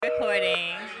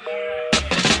recording.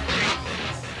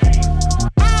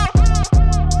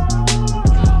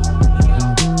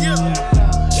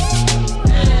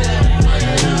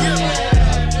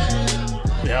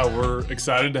 Yeah, we're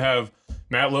excited to have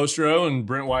Matt Lostro and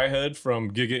Brent Whitehead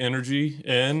from Giga Energy,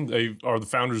 and they are the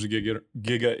founders of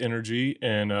Giga Energy,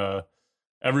 and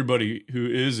everybody who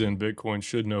is in Bitcoin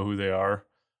should know who they are.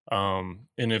 And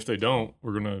if they don't,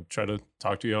 we're going to try to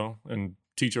talk to y'all and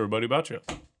teach everybody about you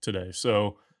today.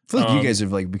 So I feel like you guys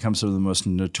have like become some of the most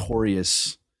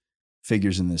notorious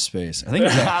figures in this space. I think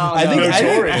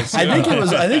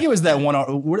it was that one.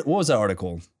 What was that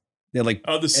article? Yeah, like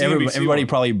the CNBC everybody one.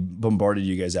 probably bombarded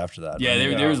you guys after that. Yeah,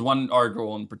 right? there was one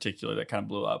article in particular that kind of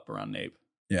blew up around Nape.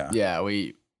 Yeah.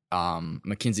 We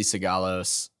Mackenzie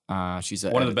Sagalos, she's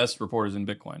One of the best reporters in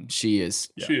Bitcoin. She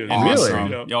is. Yeah. She is. Awesome.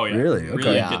 Really? Oh yeah, Really? Okay.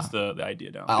 Really Yeah. gets the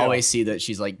idea down. I always see that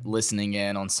she's like listening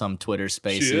in on some Twitter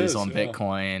spaces is, on yeah.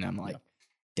 Bitcoin. I'm like,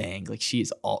 dang, like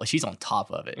she's on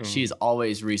top of it. Mhm. She's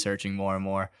always researching more and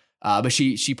more. But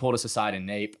she pulled us aside in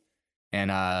Nape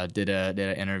and did an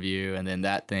interview, and then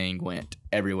that thing went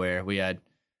everywhere. We had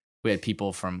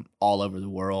people from all over the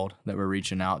world that were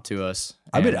reaching out to us.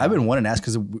 I've been wanting to ask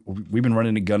because we've been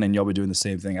running a gun and y'all been doing the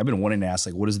same thing. I've been wanting to ask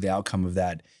like, what has the outcome of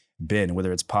that been?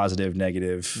 Whether it's positive,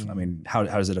 negative. Mm-hmm. I mean, how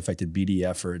has it affected BD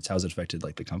efforts? How's it affected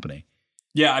like the company?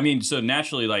 Yeah, I mean, so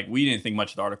naturally, like we didn't think much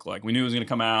of the article. Like we knew it was gonna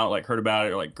come out. Like heard about it.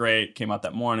 We're like, great. Came out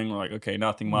that morning. We're like, okay,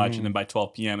 nothing much. And then by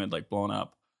 12 p.m. it like blown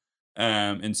up.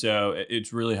 And so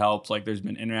it's really helped. Like there's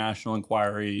been international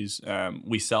inquiries.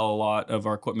 We sell a lot of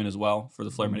our equipment as well for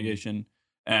the flare mitigation.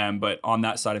 But on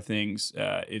that side of things,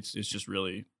 it's just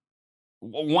really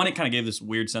one. It kind of gave this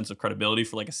weird sense of credibility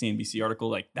for like a CNBC article.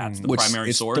 Like that's the primary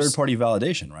it's source. third party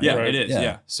validation, right? Yeah, Right. it is.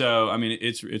 Yeah. So I mean,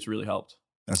 it's really helped.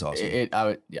 That's awesome.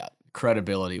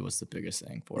 Credibility was the biggest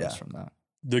thing for us Yeah. from that.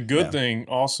 The good Yeah. thing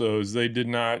also is they did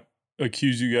not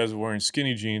accuse you guys of wearing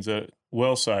skinny jeans at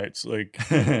well sites like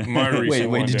my recent wait,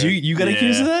 one did did. you got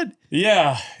accused of that?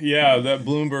 Yeah, that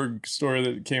Bloomberg story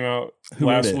that came out Who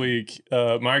wrote last it? week.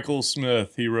 Michael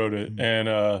Smith, he wrote it, Mhm.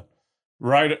 and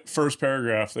right at first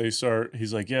paragraph, he's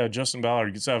like, "Yeah, Justin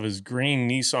Ballard gets out of his green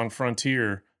Nissan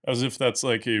Frontier," as if that's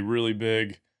like a really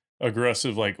big,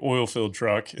 aggressive like oil filled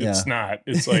truck. It's not.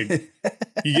 It's like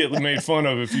you get made fun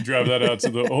of if you drive that out to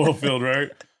the oil field, right?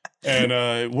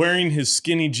 And wearing his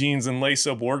skinny jeans and lace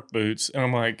up work boots. And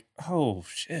I'm like, oh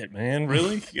shit, man,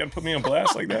 really? You gotta put me on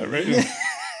blast like that, right? And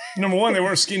number one, they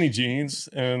weren't skinny jeans.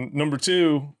 And number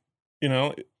two,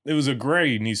 it was a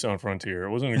gray Nissan Frontier. It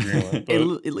wasn't a green one.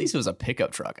 But At least it was a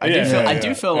pickup truck. I Yeah,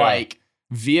 do feel yeah. like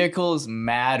vehicles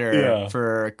matter Yeah.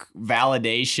 for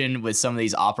validation with some of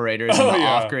these operators in Oh, the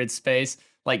yeah. off-grid space.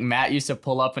 Like Matt used to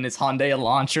pull up in his Hyundai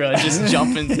Elantra, just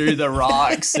jumping through the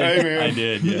rocks. Hey, man. I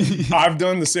did. Yeah. I've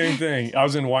done the same thing. I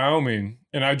was in Wyoming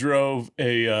and I drove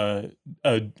a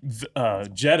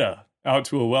Jetta out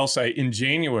to a well site in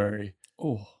January.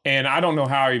 Oh. And I don't know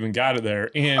how I even got it there.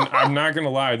 And I'm not going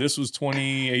to lie, this was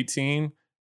 2018.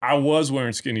 I was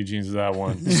wearing skinny jeans to that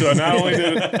one. So not only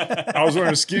I was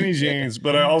wearing skinny jeans,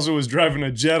 but I also was driving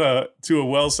a Jetta to a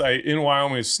well site in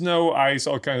Wyoming. Snow, ice,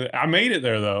 all kinds of. I made it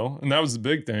there though, and that was the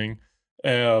big thing.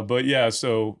 But yeah,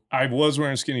 so I was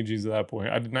wearing skinny jeans at that point.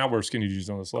 I did not wear skinny jeans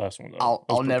on this last one though. I was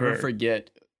I'll never prepared. forget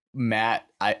Matt.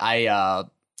 I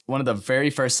one of the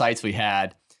very first sites we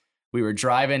had, we were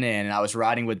driving in and I was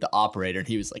riding with the operator and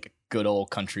he was like a good old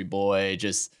country boy,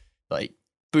 just like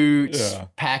boots, Yeah.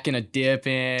 packing a dip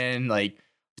in, like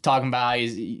talking about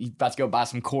he's about to go buy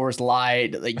some Coors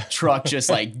Light, like truck just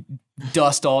like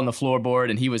dust all on the floorboard.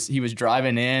 And he was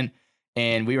driving in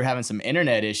and we were having some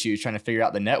internet issues trying to figure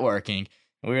out the networking.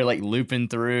 And we were like looping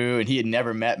through and he had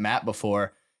never met Matt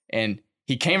before. And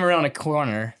he came around a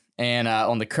corner and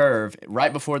on the curve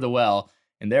right before the well.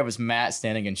 And there was Matt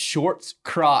standing in shorts,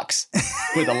 Crocs,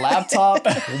 with a laptop,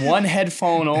 one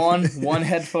headphone on, one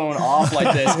headphone off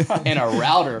like this, and a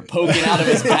router poking out of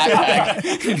his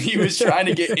backpack. And he was trying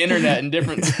to get internet in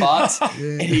different spots.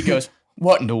 And he goes,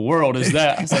 "What in the world is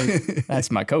that?" I was like,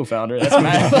 "That's my co-founder. That's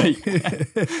Matt." Like,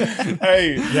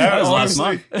 Hey, that was last honestly,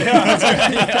 month.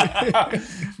 yeah,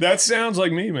 that sounds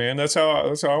like me, man. That's how I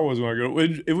was when I go.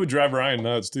 It would drive Ryan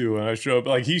nuts too when I show up.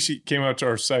 Like he came out to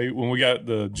our site when we got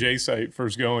the J site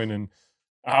first going, and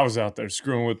I was out there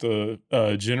screwing with the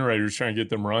generators trying to get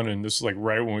them running. This is like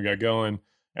right when we got going,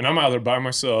 and I'm out there by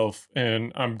myself,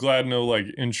 and I'm glad no like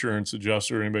insurance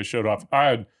adjuster or anybody showed off. I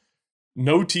had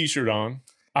no t-shirt on.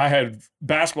 I had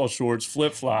basketball shorts,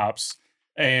 flip flops.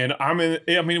 And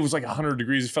it was like 100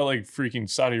 degrees. It felt like freaking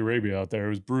Saudi Arabia out there. It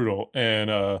was brutal. And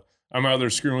I'm out there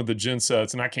screwing with the gen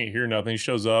sets and I can't hear nothing. He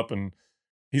shows up and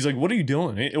he's like, what are you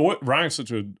doing? Ryan's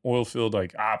such an oil field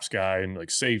like ops guy and like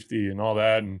safety and all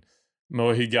that. And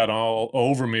he got all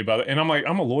over me about it. And I'm like,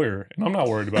 I'm a lawyer and I'm not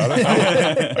worried about it.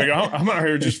 I'm out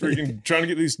here just freaking trying to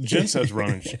get these gen sets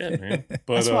running. Shit, man. But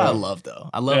that's what I love, though.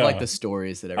 I love like the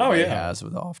stories that everybody has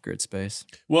with the off-grid space.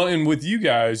 Well, and with you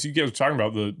guys were talking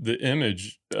about the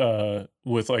image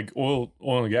with like oil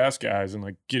and gas guys and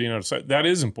like getting out of sight. That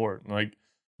is important. Like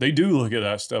they do look at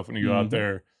that stuff when you go out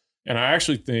there. And I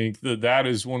actually think that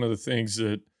is one of the things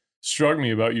that struck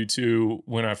me about you two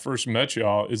when I first met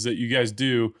y'all is that you guys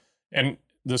do, and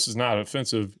this is not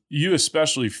offensive, you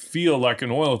especially feel like an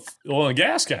oil and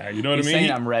gas guy. You know what I mean?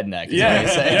 Saying I'm redneck. Yeah,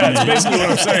 it's basically what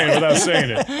I'm saying without saying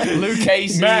it. Luke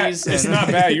Casey's. Matt, it's not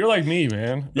bad. You're like me,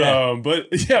 man. Yeah. But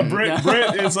yeah, Brent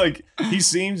is like,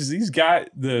 he's got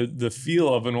the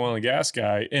feel of an oil and gas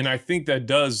guy. And I think that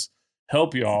does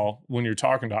help y'all when you're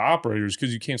talking to operators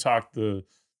because you can't talk the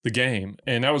game.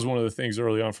 And that was one of the things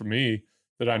early on for me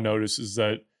that I noticed is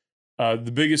that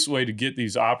the biggest way to get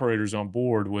these operators on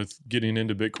board with getting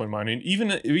into Bitcoin mining,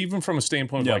 even from a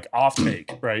standpoint of like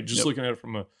offtake, right? Just looking at it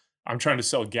from I'm trying to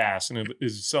sell gas and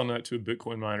is selling that to a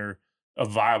Bitcoin miner a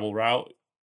viable route?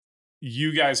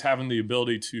 You guys having the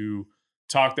ability to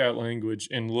talk that language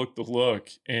and look the look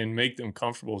and make them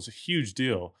comfortable is a huge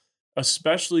deal,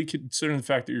 especially considering the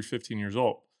fact that you're 15 years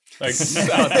old. Like,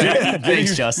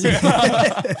 thanks, Justin.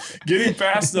 Getting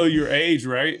past though your age,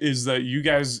 right, is that you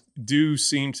guys do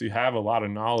seem to have a lot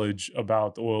of knowledge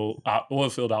about the oil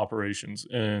field operations,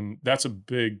 and that's a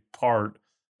big part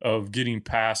of getting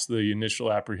past the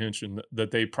initial apprehension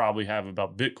that they probably have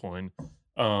about Bitcoin.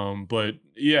 But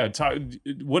yeah,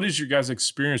 what is your guys'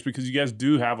 experience? Because you guys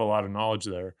do have a lot of knowledge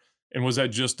there, and was that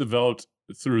just developed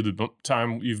through the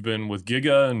time you've been with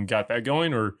Giga and got that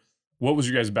going, or what was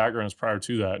your guys' backgrounds prior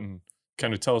to that? And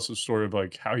kind of tell us the story of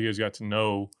like how you guys got to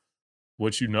know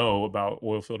what you know about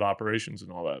oil field operations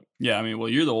and all that. Yeah, I mean, well,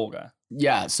 you're the old guy.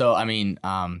 Yeah, so I mean,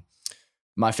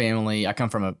 my family, I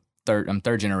come from I'm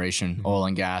third generation oil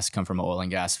and gas, come from an oil and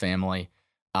gas family.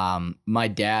 My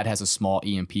dad has a small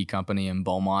E&P company in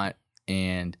Beaumont,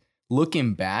 and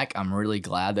looking back, I'm really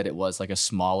glad that it was like a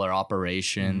smaller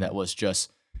operation that was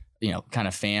just, kind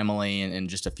of family and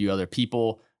just a few other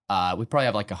people. We probably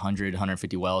have like 100,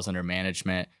 150 wells under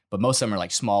management, but most of them are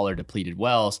like smaller depleted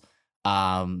wells.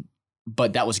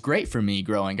 But that was great for me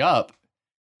growing up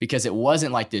because it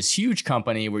wasn't like this huge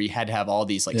company where you had to have all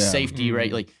these like safety,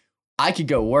 right? Like I could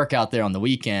go work out there on the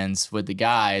weekends with the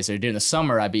guys, or during the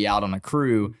summer, I'd be out on a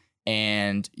crew,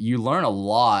 and you learn a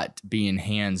lot being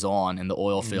hands-on in the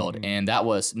oil field. And that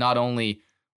was not only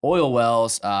oil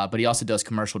wells, but he also does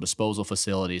commercial disposal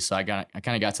facilities. So I kind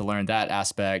of got to learn that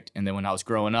aspect. And then when I was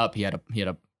growing up, he had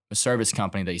a service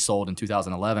company that he sold in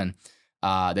 2011.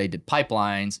 They did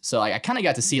pipelines. So I kind of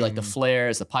got to see like the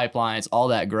flares, the pipelines, all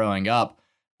that growing up.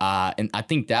 And I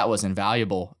think that was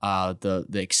invaluable. The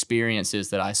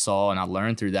experiences that I saw and I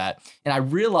learned through that. And I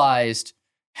realized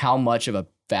how much of a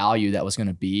value that was going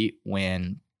to be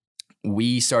when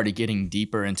we started getting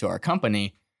deeper into our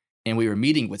company. And we were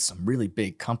meeting with some really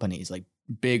big companies, like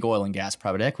big oil and gas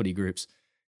private equity groups.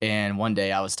 And one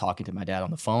day I was talking to my dad on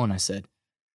the phone. I said,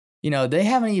 they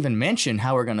haven't even mentioned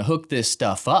how we're going to hook this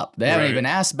stuff up. They haven't even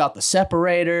asked about the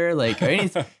separator, like or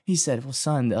anything. He said, well,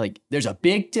 son, like there's a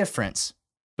big difference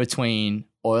between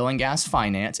oil and gas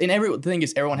finance. And the thing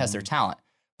is, everyone has their talent,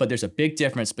 but there's a big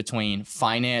difference between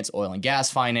finance, oil and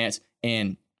gas finance,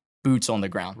 and boots on the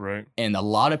ground. Right. And a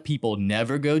lot of people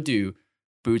never go do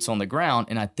boots on the ground.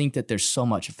 And I think that there's so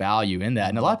much value in that.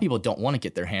 And a lot of people don't want to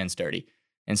get their hands dirty.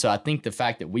 And so I think the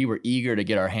fact that we were eager to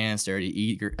get our hands dirty,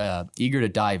 eager to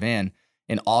dive in,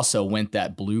 and also went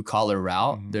that blue collar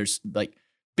route. There's like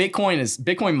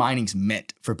Bitcoin mining's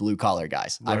meant for blue collar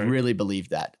guys. Right. I really believe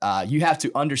that. You have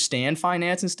to understand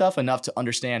finance and stuff enough to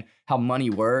understand how money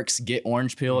works, get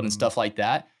orange pilled and stuff like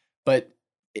that. But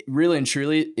really and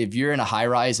truly, if you're in a high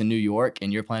rise in New York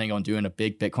and you're planning on doing a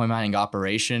big Bitcoin mining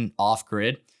operation off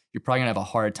grid, you're probably gonna have a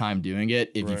hard time doing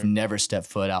it if you've never stepped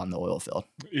foot out in the oil field.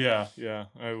 Yeah,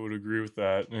 I would agree with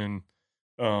that. And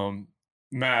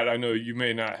Matt, I know you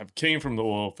may not have came from the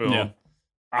oil field. Yeah.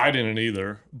 I didn't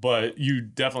either, but you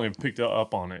definitely have picked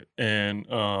up on it. And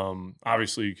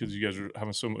obviously, because you guys are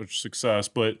having so much success,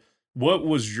 but what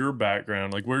was your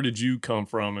background? Like, where did you come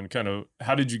from and kind of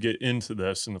how did you get into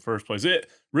this in the first place? It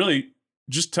really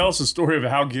just tell us the story of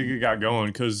how Giga got going.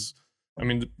 Because, I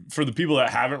mean, for the people that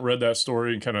haven't read that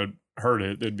story and kind of heard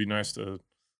it, it'd be nice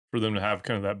for them to have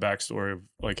kind of that backstory of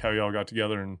like how y'all got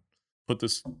together and put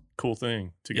this cool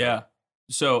thing together. Yeah.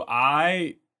 So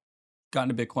I got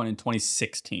into Bitcoin in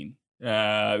 2016.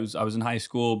 I was in high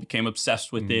school, became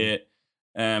obsessed with it.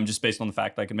 just based on the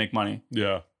fact that I could make money.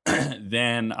 Yeah.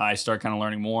 Then I started kind of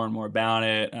learning more and more about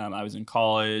it. I was in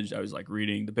college. I was like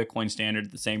reading the Bitcoin Standard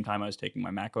at the same time I was taking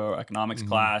my macroeconomics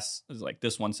class. It was like,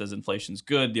 this one says inflation's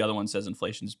good. The other one says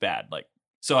inflation's bad. Like,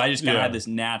 so I just kind of had this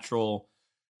natural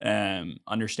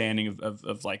understanding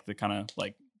of like the kind of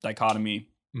like dichotomy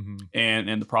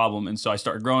and the problem. And so I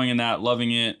started growing in that,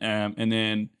 loving it. And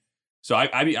then, so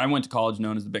I went to college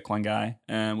known as the Bitcoin guy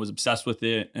and was obsessed with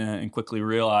it and quickly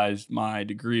realized my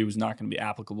degree was not going to be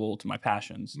applicable to my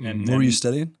passions. And what were you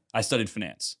studying? I studied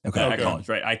finance Okay. at college,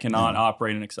 right? I cannot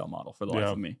operate an Excel model for the life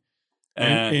of me.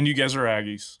 And you guys are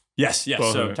Aggies. Yes.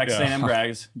 Both So of it, Texas yeah. A&M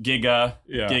Grags, Giga,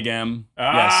 Gig M.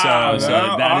 Ah, so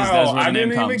that is where I the name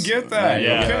didn't comes. even get that.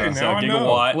 Yeah. Okay, So now I know.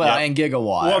 Gigawatt. Well, yeah. and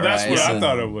gigawatt. Well, that's right? what I So-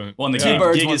 thought it was. Well, and the Two gig,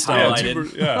 birds, gig one is stone.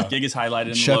 highlighted. Yeah. Gig is highlighted in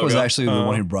the Chuck logo. was actually the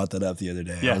one who brought that up the other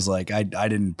day. Yeah. I was like, I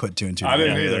didn't put two and two I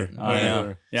together. didn't either. I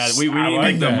know. Yeah, we I need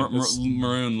like the that.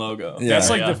 maroon logo. Yeah. That's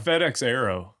like Yeah. the FedEx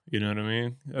arrow. You know what I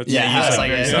mean? That's Yeah, just it's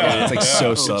like- it's like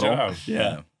so Good subtle. job.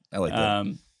 Yeah. I like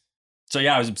that. So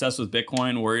yeah, I was obsessed with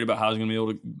Bitcoin, worried about how I was going to be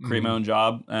able to create my own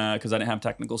job because I didn't have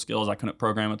technical skills. I couldn't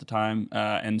program at the time.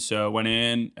 And so went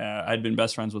in, I'd been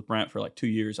best friends with Brent for like 2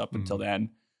 years up until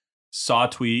then. Saw a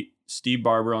tweet, Steve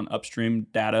Barber on Upstream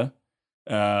Data,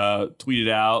 tweeted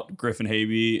out Griffin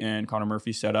Habey and Connor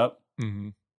Murphy set up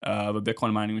of a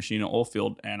Bitcoin mining machine in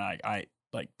Oilfield. And I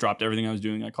like dropped everything I was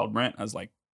doing. I called Brent. I was like,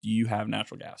 do you have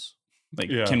natural gas? Like,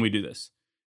 can we do this?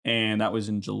 And that was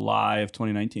in July of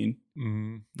 2019.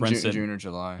 Brent said, June or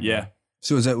July. yeah.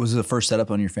 So was it the first setup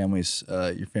on your family's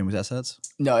assets?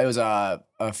 No, it was a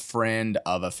friend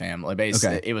of a family.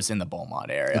 Basically, Okay. it was in the Beaumont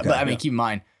area. Okay. But I mean, keep in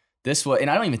mind, this was, and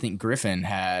I don't even think Griffin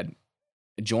had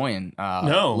joined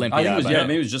No. Olympia. I think it was, but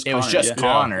maybe it was just it Connor. was just yeah.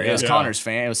 Connor. It was Yeah. Connor's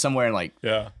fan. It was somewhere in like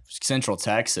Yeah. Central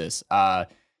Texas.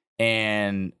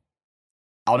 And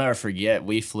I'll never forget,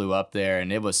 we flew up there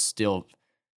and it was still,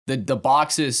 the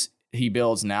boxes he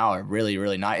builds now are really,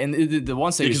 really nice. And the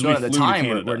ones that he was Because we building at the flew to time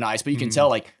Canada. were nice, but you can tell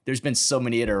like there's been so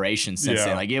many iterations since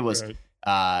then. Like it was,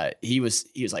 right. he was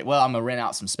like, well, I'm gonna rent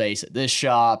out some space at this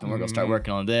shop and we're gonna start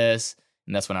working on this.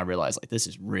 And that's when I realized like this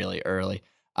is really early.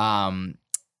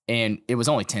 And it was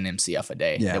only 10 MCF a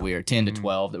day that we were 10 to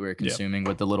 12 that we were consuming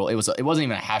with the little, it wasn't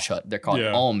even a hash hut. They're called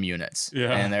ohm units.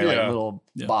 Yeah. And they're like Yeah. little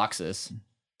boxes.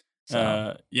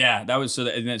 So, That was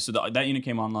that unit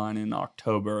came online in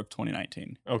October of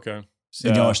 2019. Okay. So,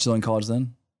 And y'all are still in college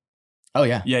then? oh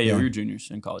yeah. yeah, Yeah. we were juniors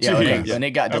in college. Yeah, Jeez. when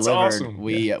it got That's delivered, awesome.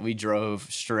 we drove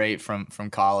straight from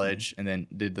college and then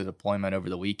did the deployment over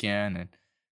the weekend and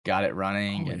got it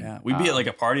running. Oh, and yeah. We'd be at like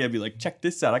a party. I'd be like, check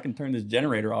this out. I can turn this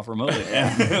generator off remotely.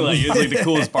 Like it's like the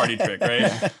coolest party trick,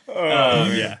 right?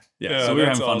 Man. Yeah. So we were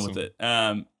that's having fun awesome. with it.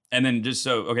 And then just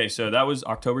so that was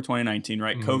October 2019,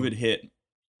 right? COVID hit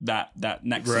that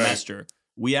next Right. semester.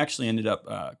 We actually ended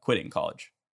up quitting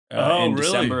college. Oh, in really?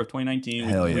 December of 2019,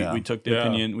 Hell yeah. we took the Yeah.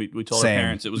 opinion. We told Same. our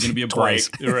parents it was going to be a break.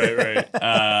 Twice. Right.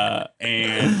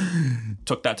 And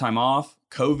took that time off.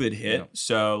 COVID hit, Yeah.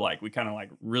 so like we kind of like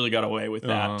really got away with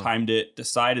that. Timed it.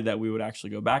 Decided that we would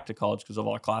actually go back to college because all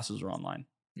our classes were online.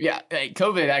 Yeah,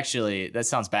 COVID actually, that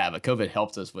sounds bad, but COVID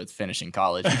helped us with finishing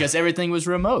college because everything was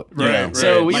remote. Right.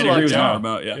 So we My degree was lucked not out.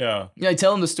 remote. Yeah. Yeah. Yeah,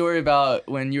 tell them the story about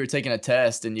when you were taking a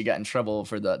test and you got in trouble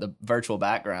for the virtual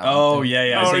background. Oh yeah.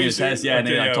 I was Oh, taking you a test. Yeah, and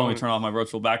okay, they like yeah, told me well- to turn off my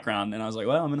virtual background, and I was like,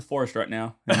 "Well, I'm in the forest right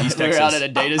now in East we were Texas." out at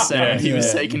a data center and he was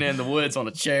Yeah. taking it in the woods on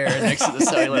a chair next to the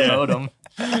cellular Yeah. modem.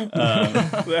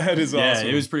 That is Yeah, awesome.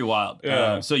 it was pretty wild.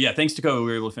 Yeah. So yeah, thanks to COVID,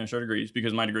 we were able to finish our degrees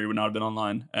because my degree would not have been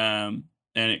online.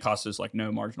 And it cost us like no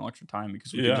marginal extra time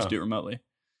because we could Yeah. just do it remotely.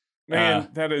 Man,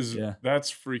 that's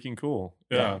freaking cool.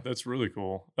 Yeah, that's really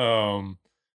cool.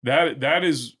 That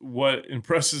is what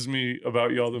impresses me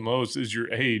about y'all the most is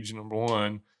your age, number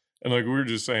one. And like we were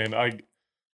just saying, I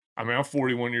mean, I'm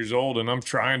 41 years old and I'm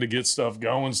trying to get stuff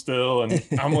going still. And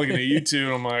I'm looking at you two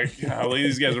and I'm like, golly,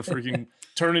 these guys are freaking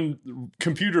turning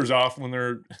computers off when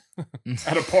they're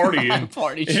at a party in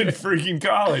Party in trick. freaking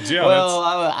college. Yeah. Well,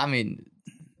 I mean,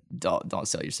 don't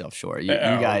sell yourself short. You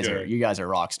guys okay. you guys are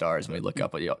rock stars, and we look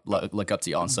up to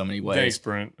y'all in so many ways. Thanks,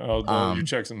 Brent. Your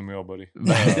check's in the mail, buddy.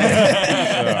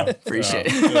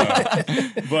 Appreciate yeah,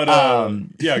 it. But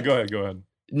yeah, go ahead.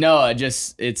 No,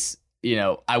 it's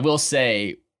I will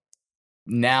say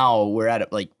now we're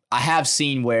at like I have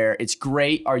seen where it's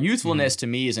great. Our youthfulness to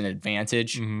me is an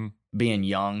advantage being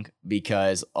young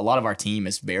because a lot of our team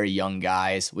is very young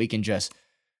guys. We can just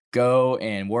go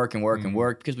and work and work and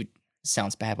work because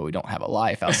sounds bad, but we don't have a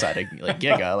life outside of like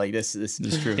Giga. Like this is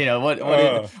true. You know one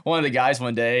of the guys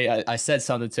one day, I said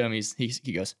something to him.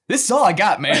 He goes, "This is all I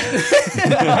got, man."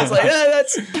 I was like,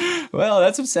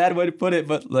 that's a sad way to put it,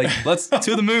 but like let's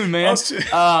to the moon, man.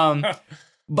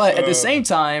 But at the same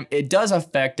time, it does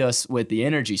affect us with the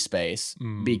energy space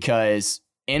because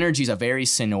energy is a very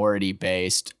seniority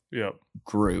based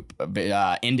group,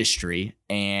 industry,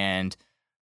 and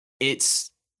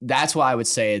that's why I would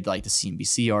say like the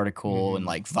CNBC article and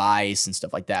like Vice and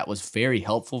stuff like that was very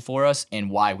helpful for us, and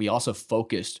why we also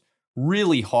focused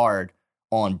really hard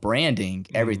on branding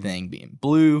everything being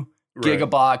blue,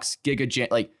 Gigabox,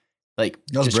 Gigagen, like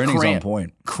Those branding's on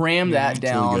point. Cram that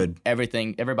down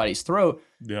really everybody's throat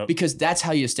because that's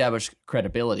how you establish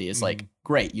credibility. It's like,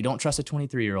 great, you don't trust a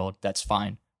 23-year-old, that's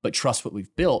fine, but trust what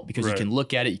we've built because you can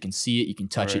look at it, you can see it, you can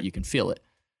touch it, you can feel it.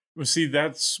 Well, see,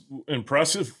 that's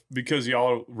impressive because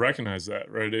y'all recognize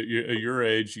that, right? At your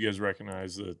age, you guys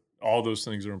recognize that all those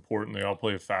things are important. They all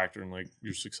play a factor in like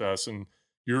your success, and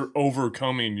you're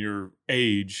overcoming your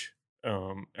age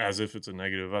as if it's a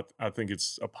negative. I think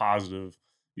it's a positive.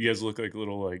 You guys look like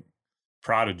little like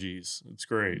prodigies. It's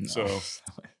great. So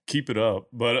keep it up.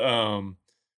 But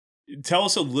tell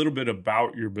us a little bit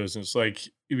about your business, like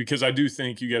because I do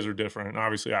think you guys are different, and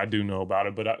obviously I do know about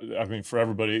it. But I mean, for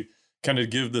everybody, kind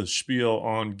of give the spiel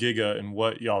on Giga and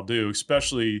what y'all do,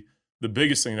 especially the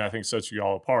biggest thing that I think sets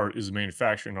y'all apart is the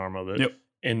manufacturing arm of it. Yep.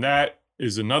 And that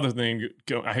is another thing.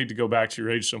 I hate to go back to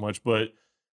your age so much, but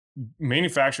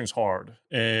manufacturing is hard,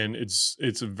 and it's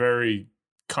a very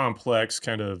complex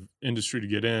kind of industry to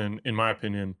get in my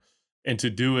opinion, and to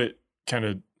do it kind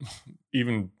of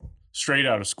even straight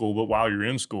out of school, but while you're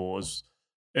in school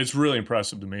it's really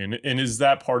impressive to me. And is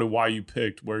that part of why you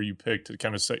picked where you picked to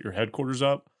kind of set your headquarters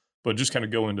up? But just kind of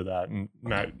go into that. And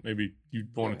Matt, maybe you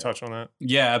want to touch on that?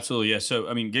 Yeah, absolutely. Yeah. So,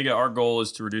 I mean, Giga, our goal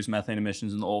is to reduce methane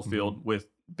emissions in the oil field with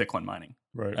Bitcoin mining.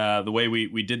 Right. The way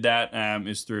we did that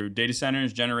is through data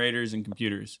centers, generators, and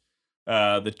computers.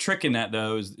 The trick in that,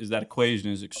 though, is that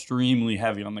equation is extremely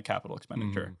heavy on the capital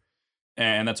expenditure.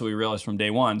 And that's what we realized from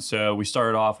day one. So we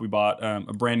started off, we bought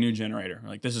a brand new generator. We're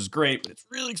like, this is great, but it's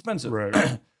really expensive.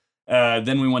 Right.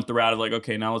 Then we went the route of like,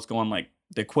 okay, now let's go on like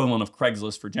the equivalent of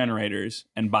Craigslist for generators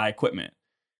and buy equipment.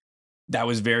 That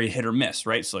was very hit or miss,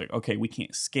 right? So like, okay, we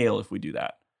can't scale if we do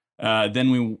that.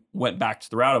 Then we went back to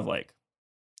the route of like,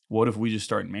 what if we just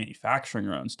start manufacturing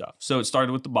our own stuff? So it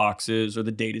started with the boxes or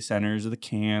the data centers or the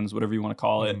cans, whatever you want to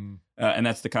call it. And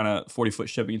that's the kind of 40-foot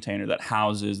shipping container that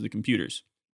houses the computers.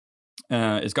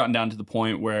 It's gotten down to the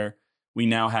point where we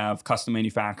now have custom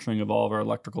manufacturing of all of our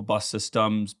electrical bus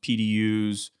systems,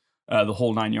 PDUs, the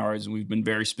whole 9 yards. And we've been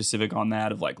very specific on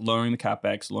that of like lowering the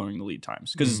CapEx, lowering the lead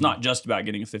times. Because it's not just about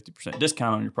getting a 50%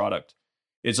 discount on your product.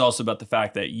 It's also about the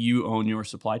fact that you own your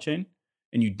supply chain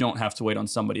and you don't have to wait on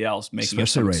somebody else making it.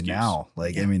 Especially right now.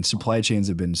 Like, I mean, supply chains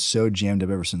have been so jammed up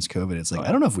ever since COVID. It's like,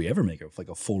 I don't know if we ever make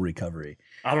a full recovery.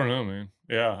 I don't know, man.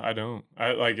 Yeah, I don't.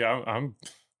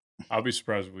 I'll be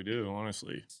surprised if we do,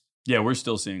 honestly. Yeah, we're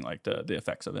still seeing like the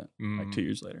effects of it like 2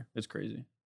 years later. It's crazy.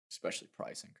 Especially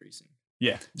price increasing.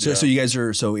 Yeah. So you guys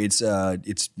are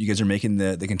you guys are making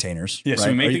the containers. Yeah. Right? So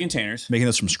we make the containers. Making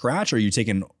those from scratch, or are you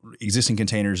taking existing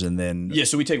containers and then? Yeah.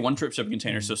 So we take one trip shipping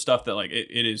containers. So stuff that like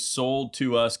it is sold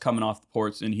to us coming off the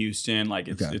ports in Houston. Like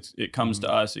it comes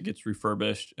to us. It gets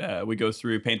refurbished. We go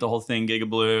through, paint the whole thing Giga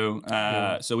Blue.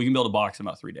 So we can build a box in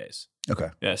about 3 days. Okay.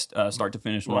 Yes. Start to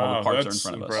finish when all the parts are in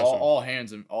front of us. All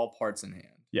hands and all parts in hand.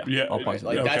 Yeah. All parts.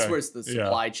 Like that's where the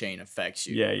supply chain affects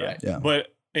you. Yeah. Right? Yeah. But.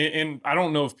 And I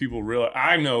don't know if people realize.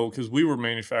 I know because we were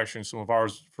manufacturing some of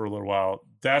ours for a little while.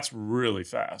 That's really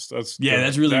fast. That's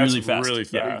really fast. Really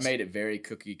fast. Yeah, we've made it very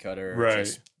cookie cutter. Right.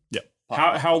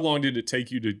 How long did it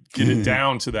take you to get it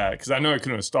down to that? Because I know it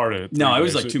couldn't have started. No, it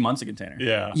was like 2 months a container.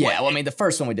 Yeah. Yeah. Well, I mean, the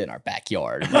first one we did in our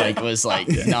backyard, like, was like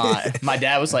not. My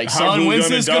dad was like, "Son, when's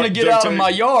this gonna get out of my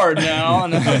yard now?"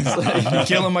 And I was like, "You're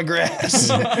killing my grass."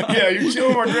 Yeah, you're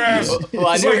killing my grass.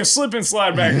 Well, it's like a slip and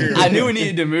slide back here. I knew we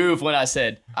needed to move when I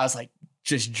was like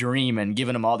just dreaming,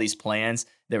 giving him all these plans.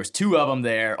 There was 2 of them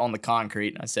there on the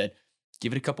concrete, and I said,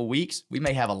 "Give it a couple weeks, we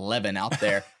may have 11 out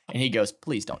there." And he goes,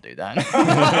 "Please don't do that."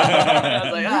 I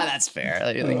was like, that's fair.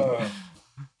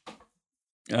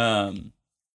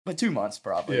 But 2 months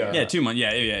probably. Yeah, 2 months.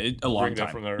 Yeah, a long time.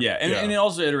 From there. Yeah, and it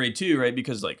also iterate too, right?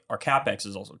 Because like our CapEx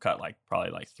is also cut like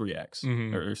probably like 3x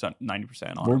or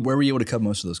 90% on. Where were you able to cut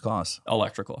most of those costs?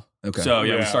 Electrical. Okay.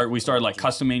 So we started like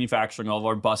custom manufacturing all of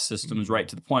our bus systems right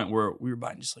to the point where we were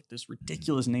buying just like this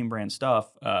ridiculous name brand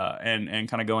stuff and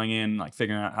kind of going in like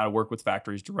figuring out how to work with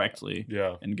factories directly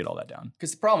and get all that down.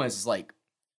 Because the problem is like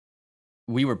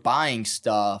we were buying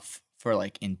stuff for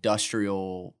like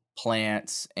industrial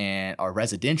plants and our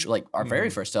residential, like our very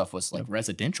first stuff was like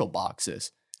residential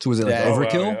boxes. So was it like that-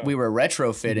 overkill? Oh, wow, yeah. We were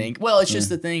retrofitting. Well, it's just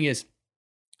the thing is,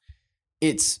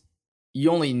 you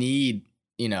only need,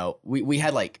 we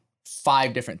had like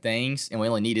 5 different things and we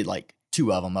only needed like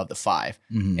 2 of them of the 5.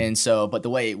 Mhm. And so, but the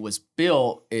way it was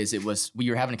built is we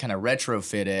were having to kind of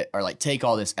retrofit it or like take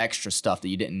all this extra stuff that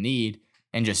you didn't need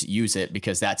and just use it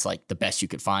because that's like the best you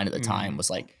could find at the time was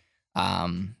like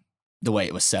the way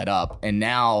it was set up. And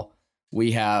now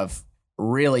we have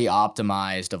really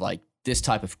optimized of like this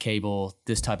type of cable,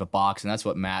 this type of box. And that's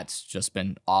what Matt's just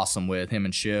been awesome with. Him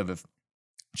and Shiv have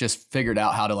just figured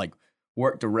out how to like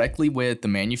work directly with the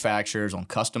manufacturers on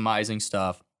customizing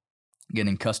stuff,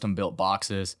 getting custom built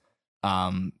boxes,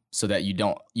 so that you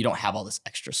don't have all this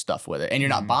extra stuff with it, and you're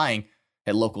not buying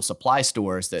at local supply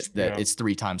stores that it's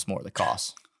 3 times more the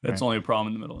cost. That's only a problem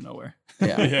in the middle of nowhere.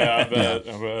 Yeah, Yeah, I bet.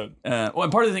 Well,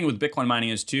 and part of the thing with Bitcoin mining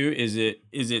is too,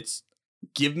 it's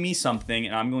give me something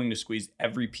and I'm going to squeeze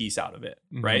every piece out of it,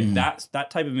 right? Mhm. That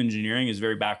type of engineering is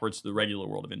very backwards to the regular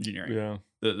world of engineering. Yeah.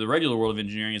 The regular world of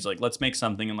engineering is like, let's make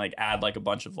something and like add like a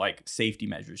bunch of like safety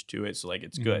measures to it. So like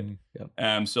it's good.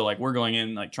 So like we're going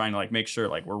in, like trying to like make sure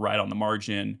like we're right on the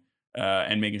margin,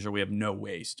 and making sure we have no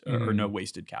waste or no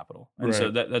wasted capital. And so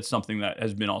Right. that's something that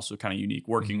has been also kind of unique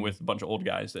working with a bunch of old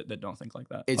guys that don't think like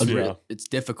that. it's Yeah. it's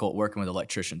difficult working with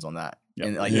electricians on that. Yep.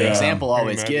 And like Yeah. the example I I can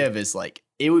always imagine. give is like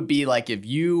it would be like if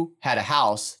you had a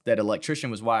house that an electrician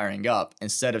was wiring up,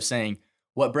 instead of saying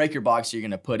what breaker box you're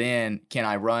going to put in, can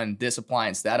I run this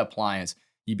appliance, that appliance,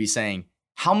 you'd be saying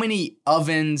how many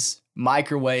ovens,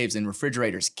 microwaves, and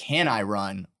refrigerators can I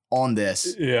run on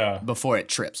this Yeah. before it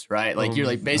trips, right? Like you're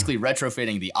like basically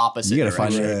retrofitting the opposite You got to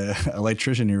find direction. an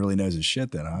electrician who really knows his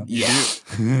shit then, huh? Yeah.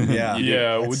 Yeah.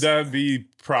 Yeah, would That's- that be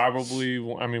probably,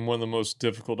 I mean, one of the most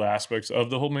difficult aspects of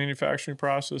the whole manufacturing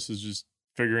process is just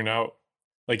figuring out,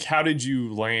 like, how did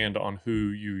you land on who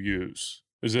you use?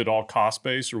 Is it all cost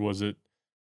based or was it,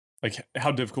 like,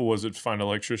 how difficult was it to find an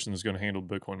electrician that's going to handle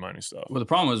Bitcoin mining stuff? Well, the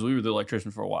problem was we were the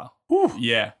electrician for a while. Whew.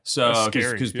 Yeah, so That's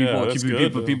scary. because Yeah, people that's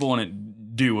good, though. people want to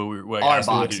do what we what Our asked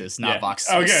them to do. boxes, not Yeah.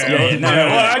 boxes. Okay. So- Yeah, no, yeah,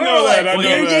 well, I We're know like, that. I well, know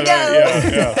here you that.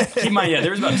 go. Yeah. Keep in mind,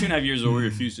 there was about 2.5 years where we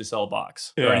refused to sell a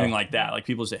box or Yeah. anything like that. Like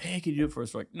people say, "Hey, can you do it for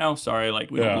us?" We're like, "No, sorry,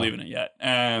 like we Yeah. don't believe in it yet."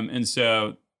 And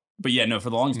so, but yeah, no, for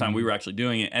the longest time we were actually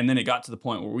doing it, and then it got to the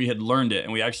point where we had learned it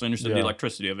and we actually understood the Yeah.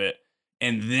 electricity of it,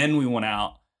 and then we went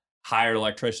out, hired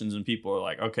electricians, and people were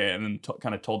like, "Okay," and then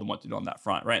kind of told them what to do on that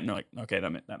front, right? And they're like, "Okay,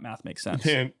 that math makes sense."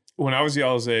 Man, when I was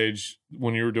y'all's age,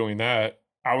 when you were doing that,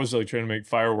 I was like trying to make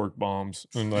firework bombs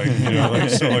and like, like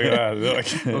stuff like that.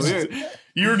 Like,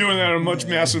 you were doing that on a much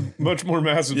more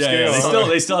massive Yeah, scale.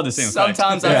 they still had the same effect.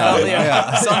 Sometimes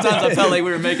sometimes I felt like we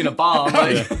were making a bomb.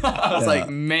 Like, I was like,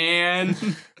 man,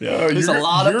 there's a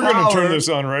lot of You're going to power. turn this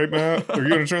on, right, Matt? Are you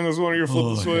going to turn this on or you're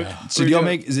flip the switch? So do y'all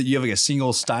make, you have like a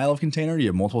single style of container? Do you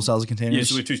have multiple styles of containers? Yeah,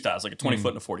 so we have 2 styles, like a 20 foot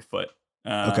and a 40 foot.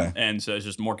 Okay. And so it's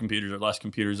just more computers or less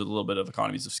computers with a little bit of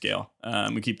economies of scale.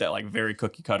 We keep that like very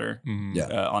cookie cutter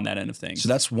Yeah. on that end of things. So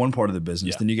that's one part of the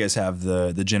business. Yeah. Then you guys have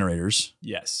the generators,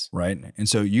 Yes. right? And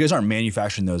so you guys aren't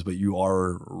manufacturing those, but you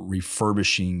are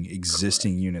refurbishing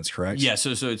existing units, correct? Yeah, so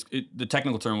the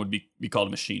technical term would be called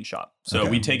a machine shop. So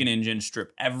Okay. we take an engine,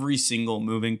 strip every single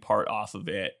moving part off of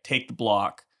it, take the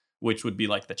block, which would be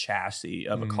like the chassis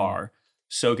of a car,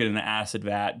 soak it in an acid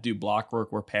vat, do block work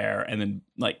repair, and then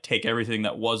like take everything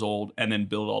that was old and then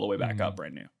build all the way back up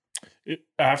brand new.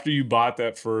 After you bought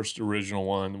that first original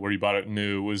one where you bought it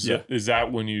new, Yeah. is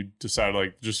that when you decided,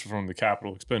 like, just from the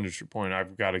capital expenditure point,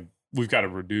 we've got to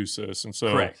reduce this? And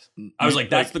so Correct. I was like,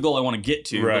 that's the goal I want to get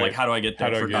to. But Right. like, how do I get there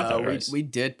How do I for get not that there? price? we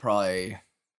did probably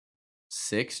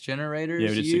 6 generators Yeah,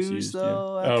 we did 6 used,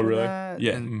 though. yeah. Oh, after really? that.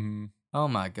 Yeah. And- Mhm. oh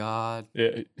my god.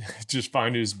 Just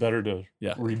find it's better to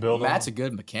Yeah. rebuild Matt's them. a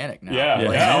good mechanic now. Yeah,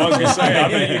 Yeah. yeah. I was gonna say, I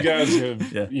bet you guys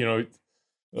have,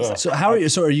 Yeah. So how are you?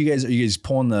 So are you guys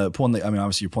pulling the? I mean,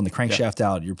 obviously you're pulling the crankshaft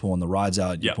out, you're pulling the rods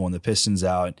out, you're Yeah. pulling the pistons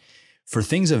out. For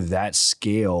things of that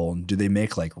scale, do they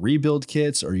make like rebuild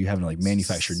kits, or are you having to like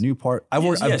manufacture new part? I've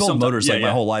built sometimes. motors Yeah, like my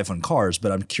yeah. whole life on cars,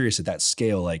 but I'm curious at that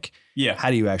scale, like Yeah. how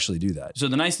do you actually do that? So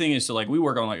the nice thing is, so like we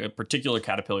work on like a particular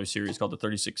Caterpillar series called the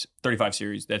 35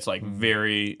 series. That's like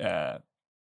very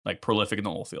like prolific in the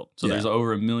oil field. So Yeah. there's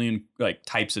over 1 million like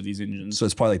types of these engines. So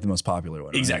it's probably like the most popular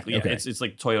one. right? Exactly. Yeah. Okay. It's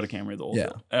like Toyota Camry of the oil Yeah.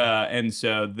 field. And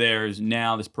so there's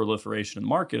now this proliferation in the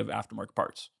market of aftermarket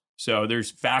parts. So there's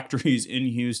factories in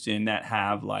Houston that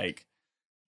have like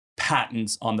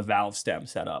patents on the valve stem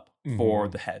setup for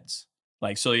the heads.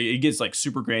 Like, so it gets like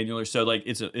super granular. So like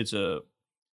it's a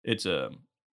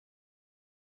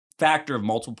factor of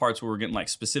multiple parts where we're getting like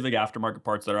specific aftermarket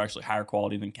parts that are actually higher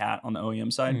quality than Cat on the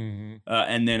OEM side.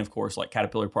 And then of course like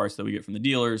Caterpillar parts that we get from the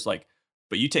dealers, like,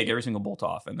 but you take every single bolt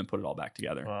off and then put it all back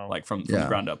together, like from the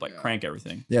ground up, like crank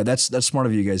everything. Yeah, that's smart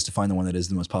of you guys to find the one that is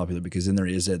the most popular, because then there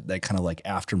is that kind of like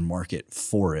aftermarket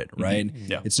for it, right?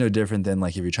 Yeah. It's no different than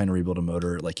like if you're trying to rebuild a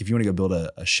motor, like if you want to go build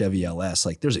a Chevy LS,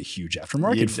 like there's a huge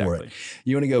aftermarket for it.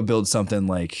 You want to go build something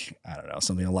like, I don't know,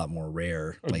 something a lot more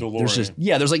rare. Like there's just,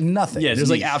 there's like nothing. Yeah, there's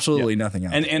like absolutely nothing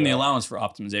out there. And the allowance for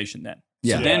optimization then.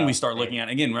 Yeah. So then we start looking at,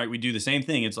 again, right, we do the same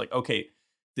thing. It's like, okay,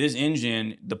 this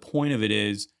engine, the point of it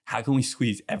is, how can we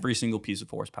squeeze every single piece of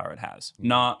horsepower it has?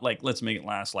 Not like, let's make it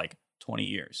last like 20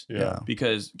 years. Yeah.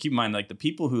 Because keep in mind, like the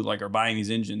people who like are buying these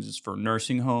engines is for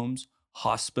nursing homes,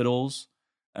 hospitals,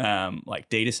 like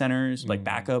data centers, like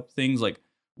backup things. Like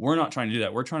we're not trying to do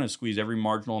that. We're trying to squeeze every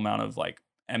marginal amount of like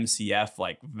MCF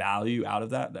like value out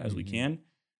of that as we can.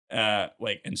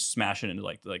 Like and smash it into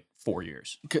like 4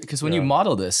 years. Because when you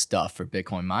model this stuff for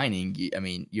Bitcoin mining, I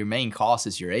mean, your main cost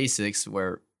is your ASICs,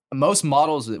 where most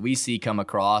models that we see come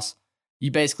across, you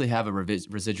basically have a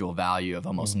residual value of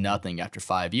almost nothing after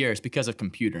 5 years because of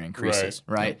computer increases,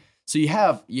 right? So you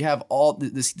have all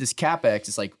this CapEx.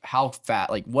 It's like how fat,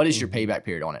 like what is your payback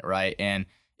period on it, right? And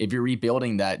if you're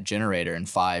rebuilding that generator in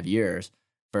 5 years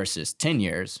versus 10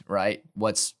 years, right?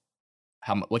 What's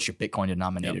your Bitcoin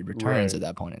denominated returns at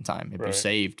that point in time? If you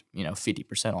saved,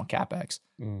 50% on CapEx.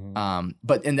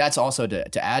 And that's also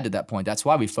to add to that point, that's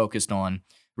why we focused on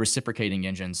reciprocating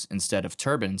engines instead of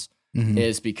turbines,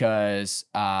 is because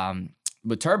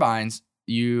with turbines,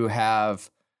 you have,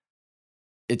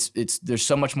 there's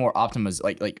so much more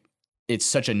like it's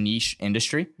such a niche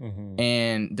industry,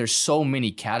 and there's so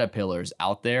many Caterpillars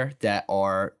out there that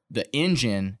are, the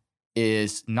engine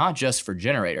is not just for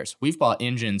generators. We've bought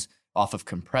engines off of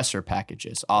compressor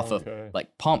packages, off of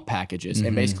like pump packages,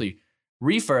 and basically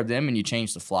refurb them, and you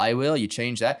change the flywheel, you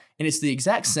change that, and it's the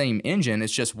exact same engine.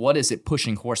 It's just, what is it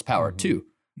pushing horsepower to,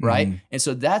 right? And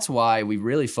so that's why we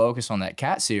really focus on that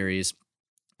Cat series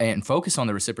and focus on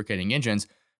the reciprocating engines,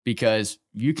 because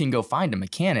you can go find a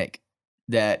mechanic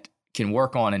that can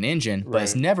work on an engine, but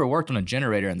has never worked on a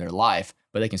generator in their life,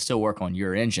 but they can still work on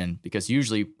your engine, because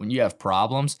usually when you have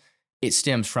problems, it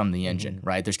stems from the engine,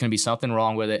 right? There's going to be something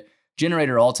wrong with it.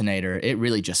 Generator alternator, it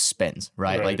really just spins,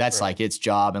 right? Like that's like its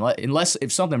job. Unless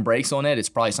if something breaks on it, it's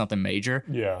probably something major.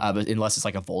 But unless it's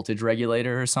like a voltage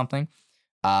regulator or something.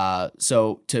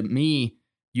 So to me,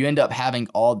 you end up having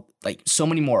so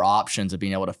many more options of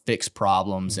being able to fix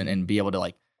problems and be able to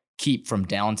like keep from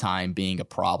downtime being a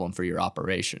problem for your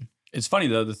operation. It's funny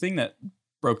though, the thing that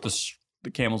broke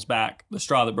the camel's back, the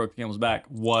straw that broke the camel's back,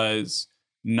 was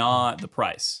not the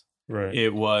price.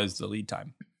 It was the lead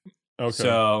time.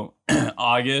 So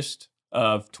August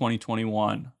of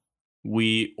 2021,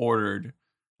 we ordered,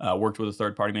 worked with a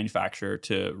third-party manufacturer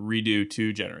to redo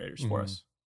 2 generators for us.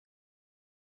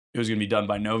 It was going to be done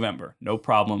by November. No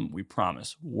problem, we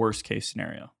promise. Worst case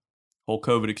scenario. Whole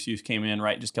COVID excuse came in,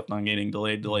 right? Just kept on getting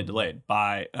delayed.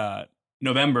 By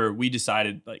November, we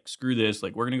decided, like, screw this.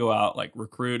 Like, we're going to go out, like,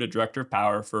 recruit a director of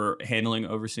power for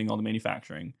overseeing all the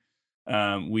manufacturing.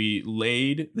 We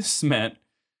laid the cement,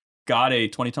 got a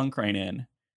 20-ton crane in,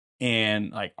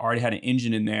 and like already had an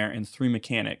engine in there and 3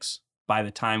 mechanics by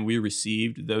the time we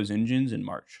received those engines in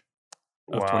March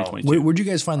of 2022. Where'd you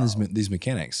guys find these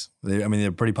mechanics?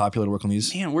 They're pretty popular to work on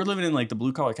these. Man, we're living in like the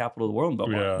blue collar capital of the world in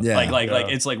Belmont.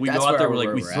 Like it's like we go out there,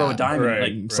 we throw a dime.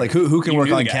 It's like who can work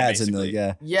on cats basically.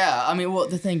 And I mean, well,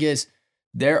 the thing is,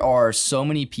 there are so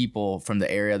many people from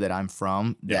the area that I'm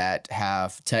from that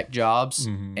have tech jobs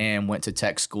and went to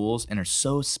tech schools and are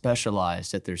so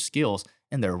specialized at their skills,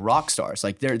 and they're rock stars.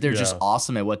 Like they're just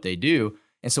awesome at what they do.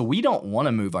 And so we don't want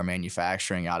to move our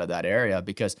manufacturing out of that area,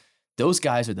 because those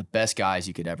guys are the best guys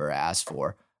you could ever ask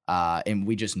for. And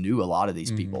we just knew a lot of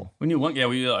these people. We knew one. Yeah,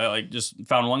 we just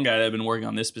found one guy that had been working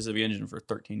on this specific engine for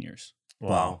 13 years.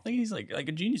 Wow. Like he's like a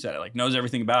genius at it, like knows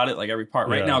everything about it, like every part.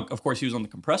 Right now, of course, he was on the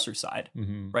compressor side,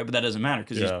 right? But that doesn't matter,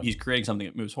 because he's creating something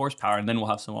that moves horsepower, and then we'll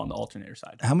have someone on the alternator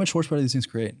side. How much horsepower do these things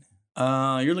create?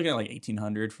 You're looking at like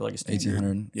 1,800 for like a standard.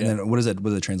 1,800. Yeah. And then what does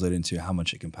it translate into? How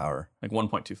much it can power? Like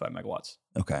 1.25 megawatts.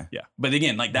 Okay. Yeah. But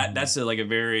again, like that's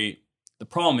the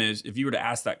problem is, if you were to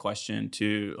ask that question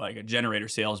to like a generator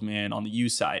salesman on the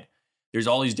used side, there's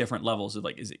all these different levels of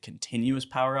like, is it continuous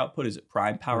power output? Is it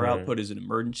prime power output? Is it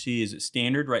emergency? Is it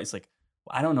standard? Right? It's like,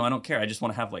 well, I don't know. I don't care. I just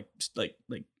want to have like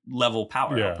level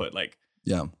power output.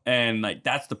 And like,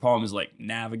 that's the problem, is like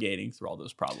navigating through all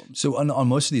those problems. So on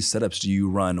most of these setups, do you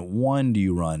run 1? Do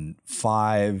you run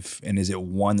 5? And is it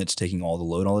 1 that's taking all the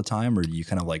load all the time, or do you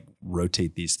kind of like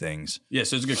rotate these things? Yeah.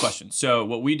 So it's a good question. So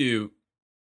what we do,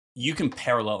 you can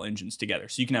parallel engines together.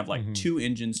 So you can have like 2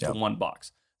 engines to one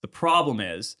box. The problem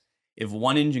is if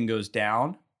one engine goes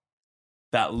down,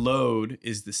 that load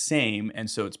is the same. And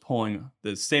so it's pulling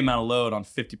the same amount of load on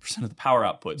 50% of the power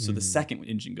output. So the second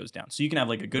engine goes down. So you can have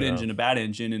like a good engine, a bad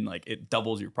engine, and like it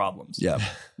doubles your problems. Yeah.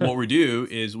 What we do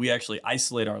is we actually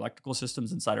isolate our electrical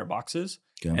systems inside our boxes.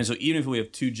 Okay. And so even if we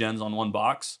have 2 gens on one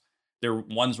box,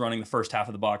 one's running the first half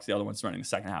of the box, the other one's running the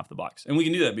second half of the box. And we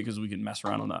can do that because we can mess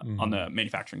around on the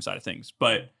manufacturing side of things.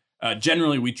 But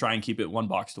generally, we try and keep it one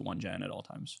box to one gen at all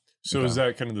times. So is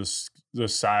that kind of the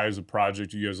size of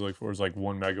project you guys look for? Is like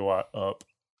 1 megawatt up,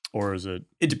 or is it?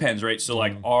 It depends, right? So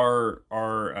like our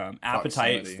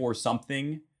appetite for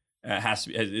something has to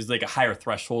be is like a higher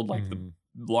threshold. Like the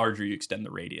larger you extend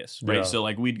the radius, right? Yeah. So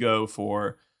like we'd go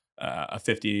for a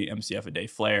 50 MCF a day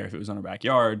flare if it was in our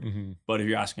backyard. But if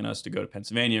you're asking us to go to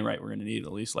Pennsylvania, right, we're going to need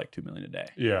at least like 2 million a day.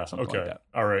 Yeah. Okay. Like that.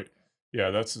 All right. Yeah,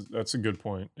 that's a good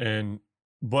point.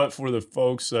 But for the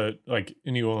folks that like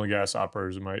any oil and gas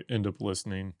operators that might end up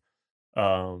listening,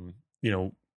 what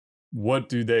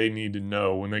do they need to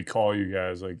know when they call you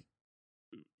guys? Like,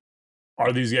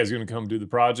 are these guys going to come do the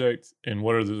project? And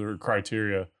what are the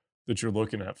criteria that you're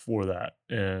looking at for that?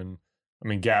 And I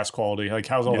mean, gas quality, like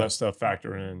how's all that stuff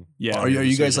factoring in? Yeah. Are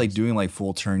you guys like doing like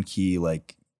full turnkey,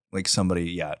 like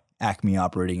somebody, Acme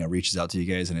operating reaches out to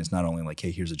you guys and it's not only like,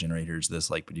 hey, here's a generator, here's this,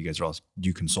 like, but you guys are also, do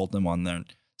you consult them on their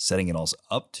setting it all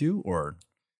up to, or?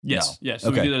 Yes. No? Yes.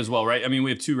 So we do that as well, right? I mean, we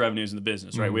have 2 revenues in the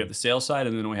business, right? We have the sales side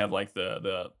and then we have like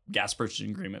the gas purchasing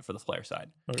agreement for the flare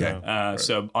side. Okay.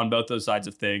 So on both those sides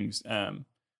of things,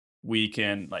 we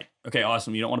can like, okay,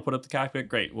 awesome. You don't want to put up the cockpit?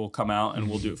 Great. We'll come out and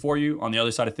we'll do it for you. On the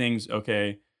other side of things,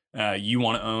 okay, you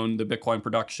want to own the Bitcoin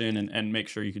production and make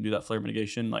sure you can do that flare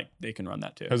mitigation, like they can run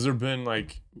that too. Has there been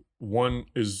like one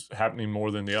is happening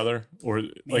more than the other, or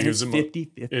like is it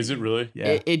 50-50? Is it really?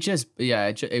 Yeah.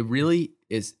 It really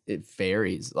is. It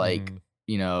varies. Like,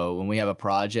 when we have a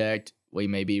project, we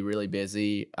may be really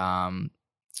busy.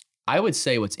 I would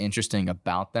say what's interesting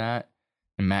about that,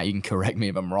 and Matt, you can correct me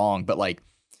if I'm wrong, but like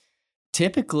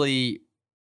typically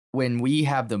when we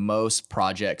have the most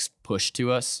projects pushed to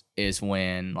us is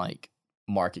when like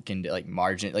market can like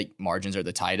margins are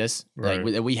the tightest. Right.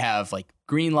 Like we have like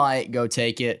green light, go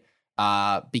take it.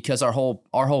 Because our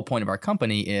whole point of our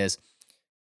company is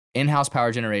in-house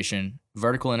power generation,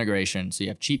 vertical integration. So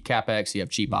you have cheap CapEx, you have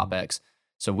cheap OpEx.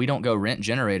 So we don't go rent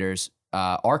generators.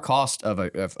 Our cost of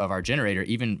our generator,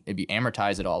 even if you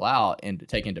amortize it all out and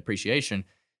take in depreciation,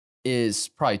 is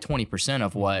probably 20%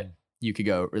 of what you could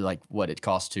go, or like what it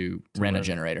costs to rent a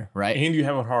generator, right? And you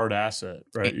have a hard asset,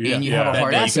 right? And you have a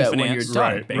hard asset when you're done,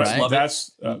 right? Banks love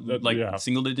That's it.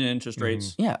 Single-digit interest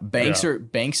rates. Yeah, banks are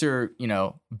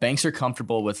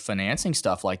comfortable with financing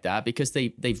stuff like that because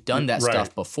they've done that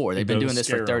stuff before. They've been doing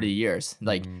this for 30 years.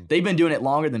 Like they've been doing it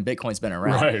longer than Bitcoin's been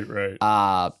around.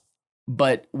 Right.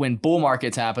 But when bull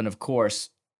markets happen, of course,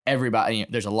 everybody,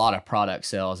 there's a lot of product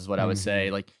sales, is what I would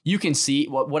say. Like you can see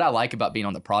what I like about being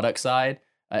on the product side.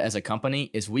 As a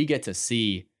company is we get to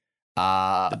see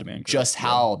just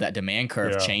how that demand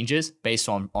curve changes based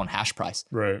on hash price.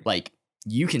 Right. Like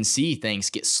you can see things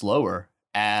get slower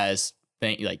as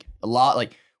like a lot,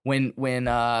 like when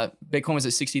Bitcoin was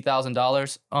at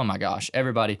 $60,000. Oh my gosh,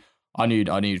 everybody, I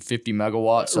need 50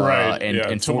 megawatts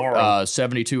and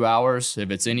 72 hours.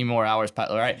 If it's any more hours,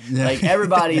 right? Yeah. Like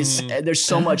everybody's, there's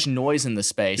so much noise in the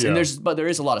space and there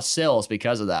is a lot of sales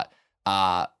because of that.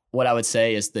 What I would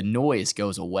say is the noise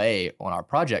goes away on our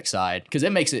project side because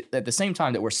it makes it, at the same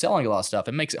time that we're selling a lot of stuff,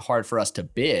 it makes it hard for us to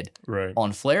bid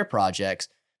on flare projects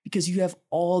because you have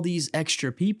all these extra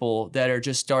people that are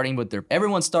just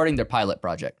everyone's starting their pilot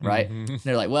project, right?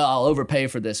 They're like, well, I'll overpay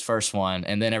for this first one.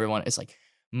 And then it's like,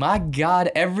 my God,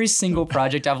 every single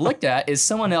project I've looked at is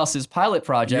someone else's pilot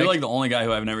project. You're like the only guy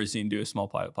who I've never seen do a small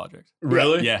pilot project.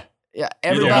 Really? Yeah. Yeah,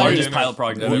 everybody just pilot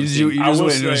project. You just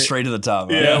went straight to the top.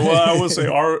 Right? Yeah, well, I will say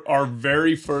our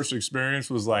very first experience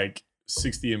was like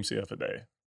 60 MCF a day,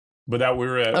 but that we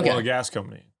were at oil and gas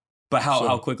company. But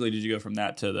how quickly did you go from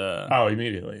that to the? Oh,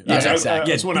 immediately. Yeah,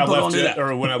 exactly. That's when I left it,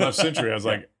 or when I left Century. I was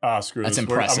like, screw that's this.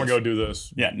 Impressive. I'm gonna go do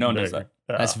this. Yeah, no one does that.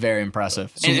 That's very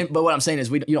impressive. But what I'm saying is,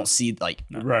 you don't see like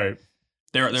right.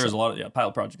 There's a lot of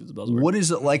pilot projects as buzzword. What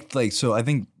is it like? Like, so I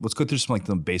think let's go through some like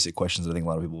the basic questions that I think a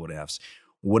lot of people would ask.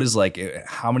 What is like,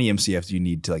 how many MCF do you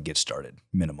need to like get started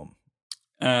minimum?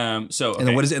 And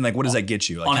then what does that get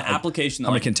you? Like, on an application,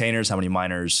 how many containers, how many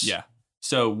miners? Yeah.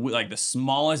 So like the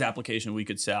smallest application we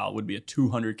could sell would be a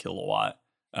 200 kilowatt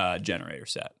generator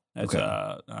set. That's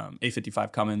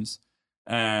A55 Cummins.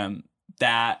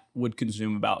 That would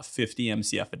consume about 50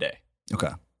 MCF a day.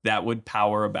 Okay. That would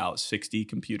power about 60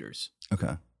 computers.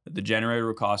 Okay. The generator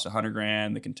would cost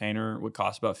 $100,000, the container would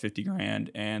cost about $50,000,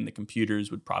 and the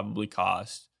computers would probably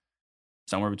cost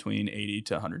somewhere between $80,000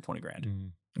 to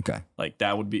 $120,000. Okay. Like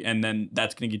that would be, and then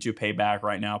that's going to get you a payback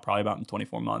right now, probably about in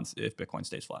 24 months if Bitcoin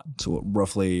stays flat. So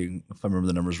roughly, if I remember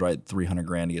the numbers right,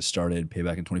 $300,000 to get started,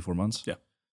 payback in 24 months. Yeah.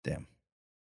 Damn.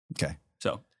 Okay.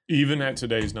 So even at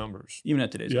today's numbers.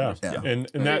 numbers. Yeah. And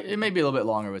that it may be a little bit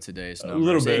longer with today's numbers.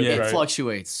 little bit, It right.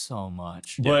 fluctuates so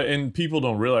much. But and people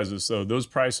don't realize this though. Those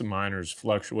price of miners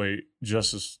fluctuate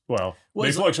just as well. Well, They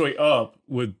it's fluctuate up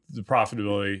with the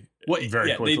profitability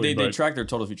very quickly. They but- track their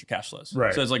total future cash flows.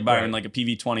 Right, So it's like buying right. like a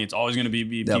PV20. It's always going to be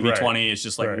Yeah, PV20. It's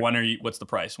just like right. what's the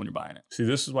price when you're buying it? See,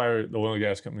 this is why the oil and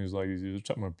gas companies like these. They're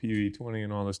talking about PV20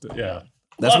 and all this stuff. Yeah.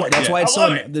 That's Love why. it. That's Yeah, why it's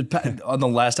I so love on the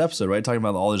last episode, right? Talking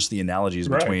about all just the analogies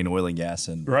Right. between oil and gas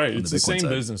and Right. on It's the Bitcoin same side.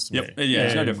 business to Yep. me. Yeah,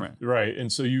 it's no And- different. Right.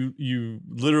 And so you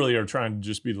literally are trying to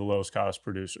just be the lowest cost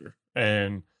producer.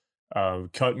 And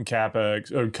cutting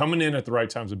CapEx or coming in at the right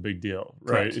time is a big deal.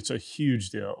 Right. Correct. It's a huge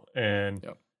deal. And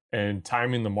Yep. and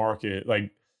timing the market,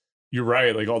 like you're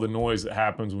right, like all the noise that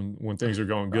happens when things are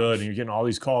going good and you're getting all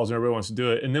these calls and everybody wants to do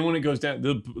it. And then when it goes down,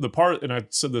 the part, and I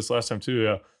said this last time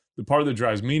too, the part that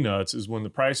drives me nuts is when the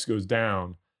price goes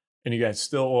down and you got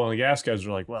still oil and gas guys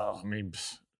are like, well, I mean,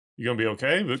 you're going to be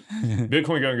okay, but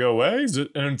Bitcoin going to go away?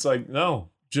 And it's like, no,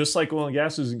 just like oil and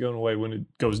gas isn't going away when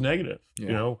it goes negative, you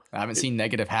Yeah. know? I haven't seen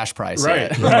negative hash price Right,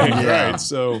 yet. right, Yeah. right.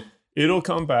 So it'll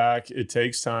come back. It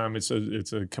takes time. It's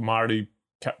a commodity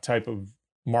type of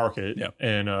market, Yep.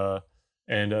 and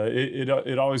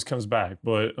it always comes back.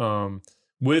 But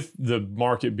with the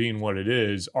market being what it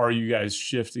is, are you guys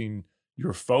shifting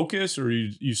your focus, or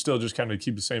you still just kind of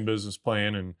keep the same business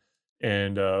plan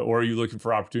and or are you looking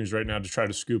for opportunities right now to try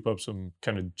to scoop up some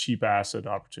kind of cheap asset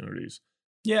opportunities?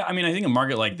 Yeah, I mean, I think a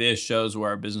market like this shows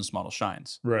where our business model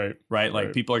shines, Right. right? Like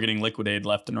Right. people are getting liquidated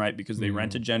left and right because they Mhm.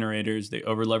 rented generators, they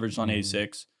over leveraged on Mhm.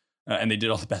 ASICs, and they did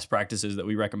all the best practices that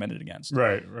we recommended against.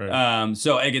 Right. Right.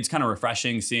 So it's kind of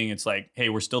refreshing seeing it's like, hey,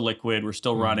 we're still liquid, we're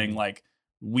still running. Like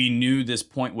we knew this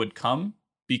point would come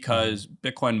because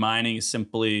Bitcoin mining is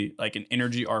simply like an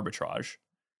energy arbitrage.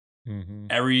 Mm-hmm.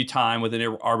 Every time with an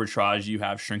arbitrage, you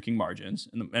have shrinking margins,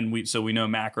 and we know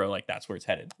macro like that's where it's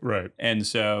headed, Right. and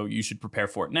so you should prepare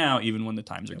for it now, even when the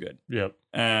times are good. Yep.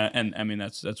 And I mean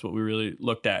that's what we really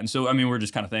looked at, and so I mean we're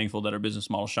just kind of thankful that our business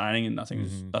model's shining and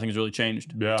nothing's really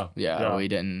changed. Yeah. Yeah, we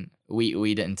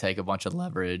didn't take a bunch of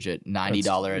leverage at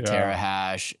 $90 a yeah.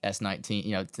 terahash S19,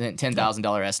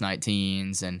 $10,000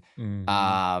 S19s, and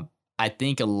Mhm. I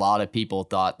think a lot of people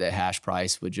thought that hash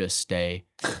price would just stay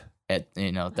at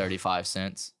 35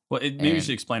 cents. Well, maybe you And-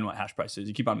 should explain what hash price is.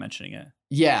 You keep on mentioning it.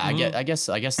 Yeah, Mhm. I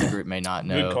guess the group may not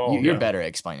know. Good call, You're yeah. better at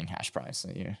explaining hash price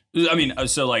than you. I mean,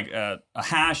 so like a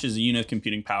hash is a unit of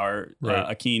computing power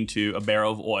Right. akin to a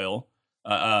barrel of oil.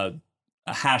 A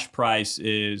hash price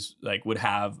is like would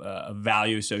have a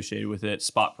value associated with it,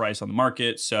 spot price on the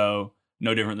market. So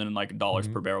no different than like dollars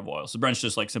Mhm. per barrel of oil. So Brent's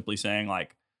just like simply saying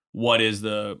like, what is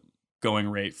the going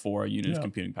rate for a unit Yeah. of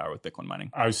computing power with Bitcoin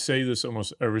mining? I say this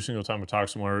almost every single time I talk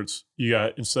somewhere. It's you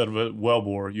got, instead of a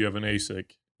wellbore, you have an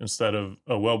ASIC. Instead of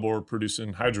a wellbore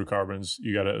producing hydrocarbons,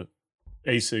 you got a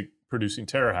ASIC producing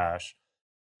terahash.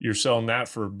 You're selling that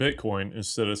for Bitcoin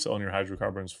instead of selling your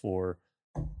hydrocarbons for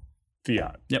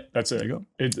fiat. Yep. That's it. There you go.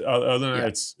 It's other than Yeah. that,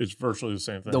 it's virtually the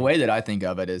same thing. The way that I think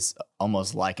of it is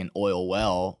almost like an oil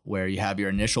well, where you have your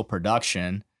initial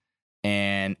production,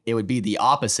 and it would be the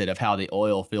opposite of how the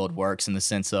oil field works in the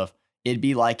sense of it'd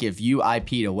be like if you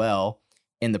IP'd a well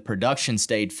and the production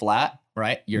stayed flat,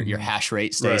 right? Your Mhm. hash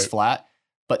rate stays Right. flat,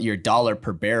 but your dollar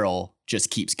per barrel just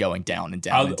keeps going down and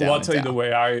down and down. I'll and tell you down. the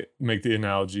way I make the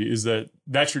analogy is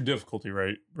that's your difficulty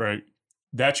rate, right?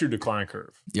 That's your decline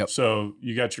curve. Yep. So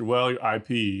you got your well, your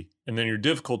IP, and then your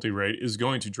difficulty rate is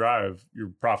going to drive your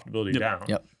profitability down.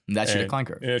 Yep. And that's your And- decline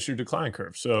curve. And it's your decline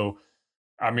curve. So,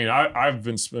 I mean, I've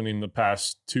been spending the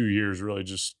past 2 years really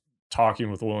just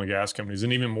talking with oil and gas companies,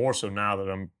 and even more so now that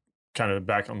I'm kind of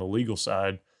back on the legal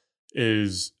side,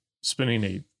 is spending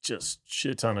a just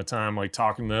shit ton of time like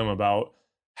talking to them about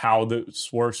how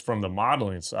this works from the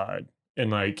modeling side,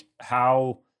 and like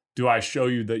how do I show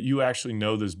you that you actually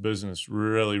know this business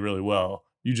really, really well.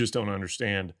 You just don't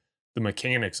understand the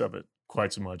mechanics of it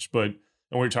quite so much. But, and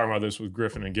we were talking about this with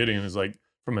Griffin and Gideon, is like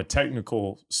from a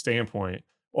technical standpoint,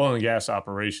 oil and gas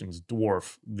operations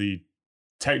dwarf the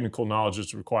technical knowledge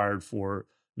that's required for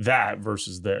that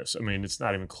versus this. I mean, it's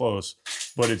not even close,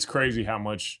 but it's crazy how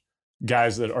much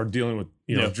guys that are dealing with,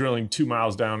 Yeah. drilling 2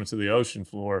 miles down into the ocean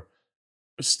floor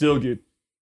still get,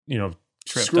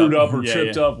 Tripped screwed up. up or Yeah,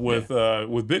 tripped yeah. up with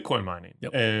Bitcoin mining.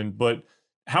 Yep. But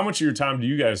how much of your time do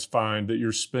you guys find that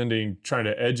you're spending trying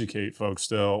to educate folks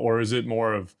still, or is it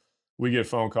more of we get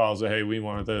phone calls that, hey, we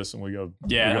wanted this, and we go.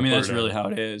 Yeah, we go I mean, put that's it in. really how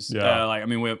it is. Yeah. Like, I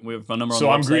mean, we have a phone number on So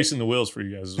the I'm website. greasing the wheels for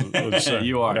you guys. is what I'm saying.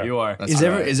 You are. Yeah. You are. That's Is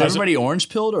all right. everybody orange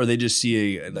pilled, or they just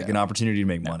see an opportunity to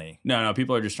make money? No,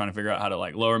 people are just trying to figure out how to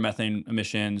like lower methane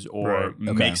emissions or Right.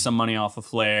 Okay. make some money off of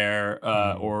flare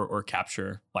or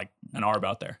capture like an ARB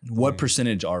out there. What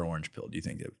percentage are orange pilled? Do you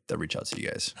think that reach out to you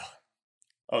guys?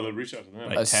 Oh, they'll reach out to them.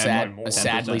 Like a 10, more. a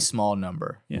sadly 10%. small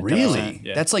number. Yeah, Really? 10%,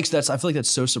 yeah. That's I feel like that's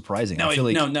so surprising. No, I feel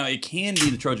like no, it can be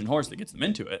the Trojan horse that gets them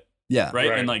into it, yeah, right?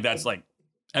 Right. And like that's like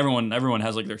everyone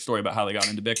has like their story about how they got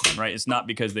into Bitcoin, right? It's not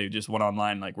because they just went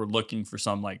online like we're looking for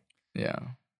some like Yeah.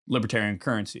 libertarian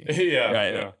currency. yeah,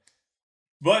 Right. yeah.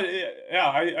 But yeah,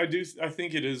 I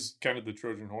think it is kind of the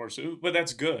Trojan horse. But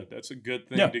that's good. That's a good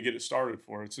thing Yeah. to get it started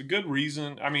for. It's a good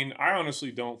reason. I mean, I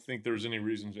honestly don't think there's any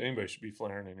reasons anybody should be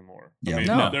flaring anymore. Yeah. I mean,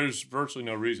 No. there's virtually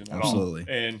no reason at Absolutely. all.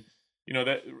 And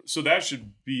that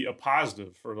should be a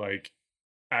positive for like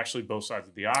actually both sides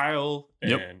of the aisle.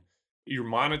 Yep. And you're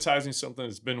monetizing something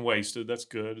that's been wasted. That's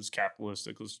good. It's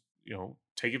capitalistic. Let's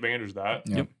take advantage of that.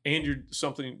 Yep. And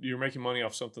you're making money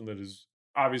off something that is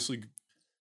obviously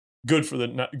good for the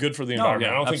environment. yeah,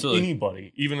 I don't absolutely. think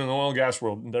anybody, even in the oil and gas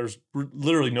world, there's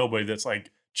literally nobody that's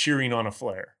like cheering on a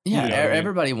flare. Yeah, You know what I mean?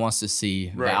 everybody wants to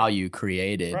see Right. value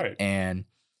created. Right. And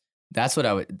that's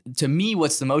what to me,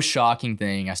 what's the most shocking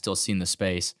thing I still see in the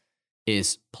space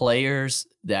is players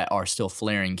that are still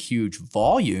flaring huge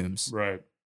volumes Right.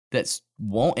 that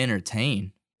won't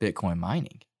entertain Bitcoin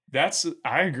mining.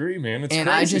 I agree, man. It's and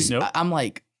crazy. I'm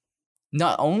like,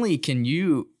 not only can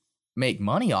you make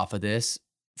money off of this,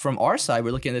 from our side,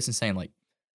 we're looking at this and saying like,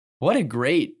 what a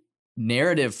great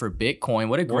narrative for Bitcoin.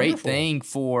 What a great Wonderful. thing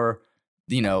for,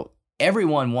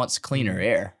 everyone wants cleaner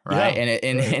air, right? Yeah,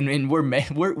 And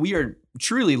we are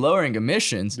truly lowering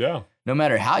emissions, Yeah. no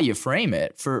matter how you frame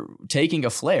it, for taking a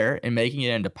flare and making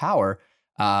it into power.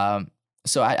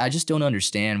 So I just don't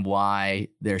understand why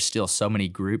there's still so many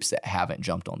groups that haven't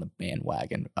jumped on the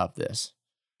bandwagon of this.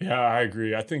 Yeah, I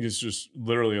agree. I think it's just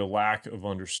literally a lack of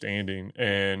understanding.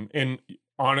 And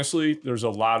honestly, there's a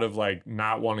lot of like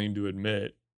not wanting to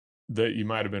admit that you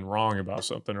might have been wrong about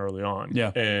something early on.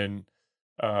 Yeah. And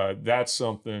that's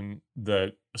something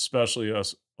that especially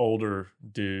us older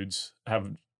dudes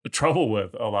have trouble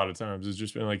with a lot of times, is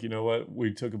just being like, you know what,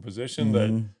 we took a position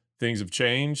that things have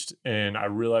changed, and I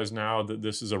realize now that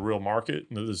this is a real market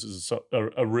and that this is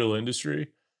a real industry,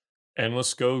 and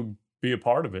let's go be a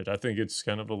part of it. I think it's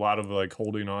kind of a lot of like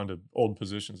holding on to old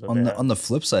positions. On the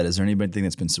flip side, is there anything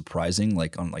that's been surprising,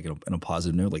 like on like in a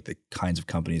positive note, like the kinds of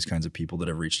companies, kinds of people that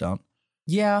have reached out?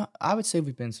 Yeah, I would say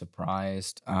we've been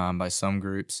surprised by some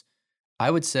groups.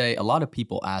 I would say a lot of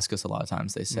people ask us a lot of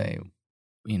times, they say,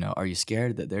 are you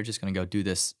scared that they're just going to go do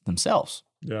this themselves?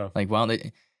 Yeah. Like, well,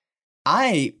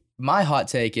 my hot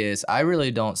take is I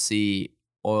really don't see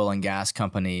oil and gas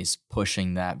companies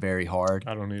pushing that very hard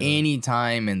I don't either.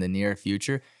 anytime in the near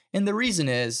future. And the reason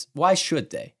is, why should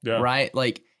they? Yeah. Right?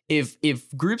 Like if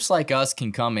groups like us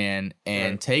can come in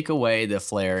and Right. take away the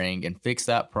flaring and fix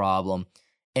that problem,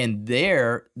 and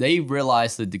they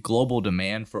realize that the global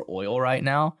demand for oil right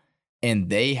now, and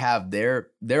they have they're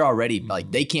already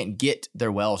like, they can't get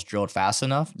their wells drilled fast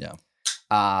enough. Yeah.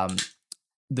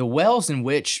 The wells in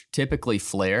which typically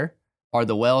flare are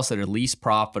the wells that are least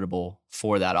profitable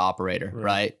for that operator,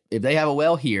 right? If they have a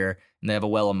well here and they have a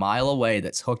well a mile away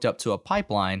that's hooked up to a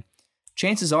pipeline,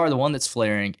 chances are the one that's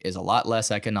flaring is a lot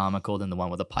less economical than the one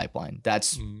with a pipeline.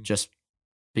 That's just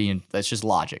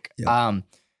logic. Yeah.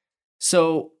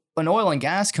 So an oil and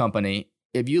gas company,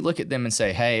 if you look at them and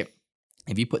say, hey,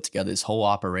 if you put together this whole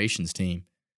operations team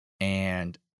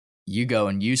and you go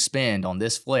and you spend on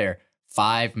this flare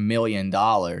 $5 million,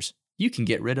 you can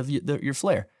get rid of your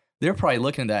flare. They're probably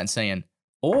looking at that and saying,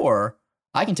 or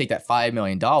I can take that $5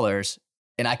 million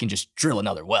and I can just drill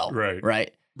another well. Right.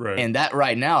 Right. Right. And that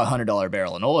right now, $100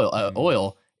 barrel in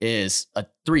oil is a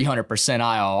 300%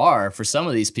 IRR for some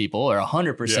of these people, or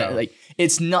 100%. Yeah. Like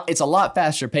it's a lot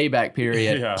faster payback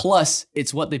period. Yeah. Plus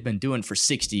it's what they've been doing for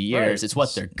 60 years. Right. It's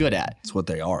what they're good at. It's what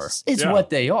they are. It's Yeah. what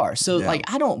they are. So Yeah. like,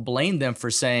 I don't blame them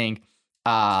for saying,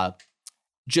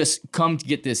 just come to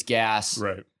get this gas.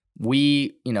 Right.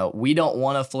 We don't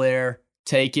want a flare.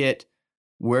 Take it.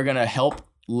 We're going to help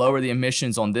lower the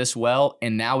emissions on this well.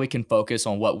 And now we can focus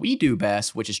on what we do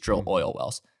best, which is drill oil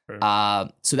wells. Right.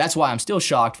 So that's why I'm still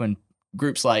shocked when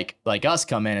groups like us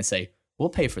come in and say, we'll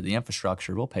pay for the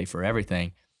infrastructure. We'll pay for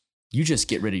everything. You just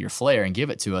get rid of your flare and give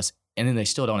it to us. And then they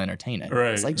still don't entertain it.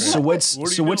 Right, It's like, right. So what's What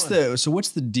are you doing? what's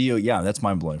the deal? Yeah, that's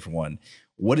mind blowing for one.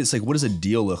 what does a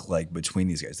deal look like between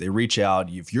these guys? They reach out.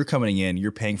 If you're coming in,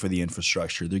 you're paying for the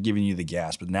infrastructure. They're giving you the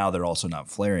gas, but now they're also not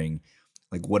flaring.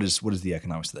 Like, what is the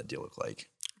economics of that deal look like?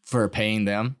 For paying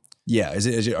them? Yeah. Is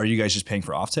it? Are you guys just paying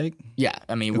for offtake? Yeah.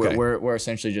 I mean, Okay. we're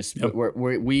essentially just,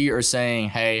 we are saying,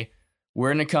 hey, we're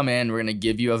going to come in, we're going to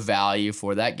give you a value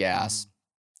for that gas.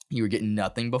 You were getting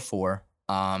nothing before.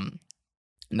 Not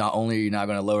only are you not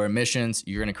going to lower emissions,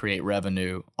 you're going to create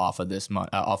revenue off of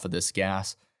this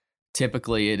gas.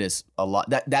 Typically, it is a lot.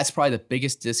 That's probably the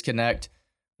biggest disconnect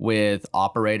with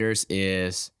operators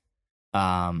is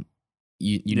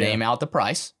you name out the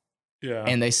price,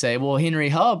 and they say, well, Henry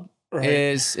Hub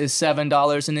is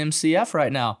 $7 an MCF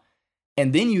right now.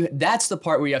 And then that's the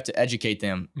part where you have to educate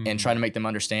them and try to make them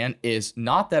understand is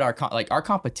not that our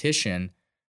competition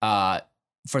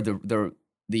for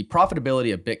the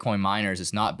profitability of Bitcoin miners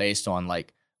is not based on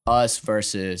like us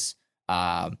versus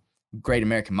Great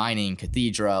American Mining,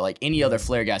 Cathedra, like any other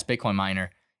flare gas Bitcoin miner.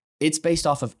 It's based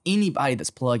off of anybody that's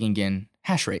plugging in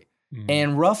hash rate.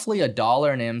 And roughly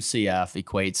 $1 an MCF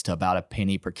equates to about a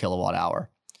penny per kilowatt hour.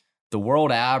 The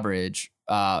world average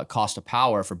cost of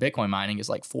power for Bitcoin mining is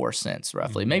like 4 cents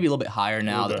roughly, maybe a little bit higher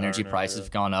now that energy prices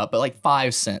have gone up, but like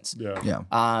 5 cents.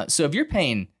 Yeah. So if you're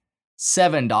paying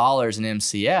 $7 an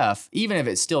MCF, even if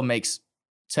it still makes,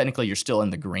 technically you're still in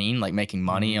the green, like making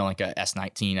money on like a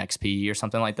S19 XP or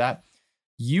something like that,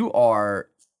 you are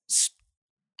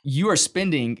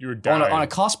spending on a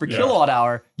cost per kilowatt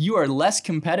hour, you are less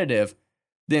competitive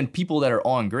than people that are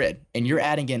on grid. And you're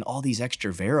adding in all these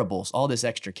extra variables, all this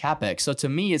extra CapEx. So to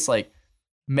me, it's like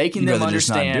making them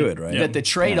understand that the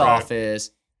trade-off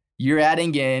is you're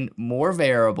adding in more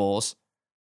variables,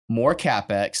 more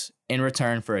CapEx in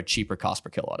return for a cheaper cost per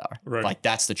kilowatt hour. Right. Like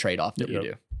that's the trade-off that we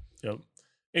do. Yep.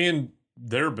 And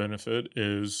their benefit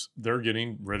is they're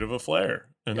getting rid of a flare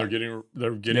and they're getting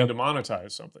to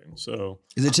monetize something. So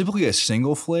is it typically a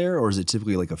single flare or is it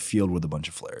typically like a field with a bunch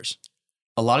of flares?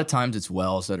 A lot of times it's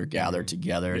wells that are gathered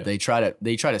together. Yeah. They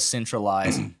try to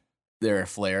centralize their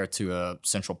flare to a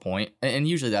central point. And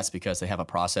usually that's because they have a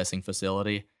processing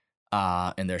facility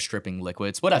and they're stripping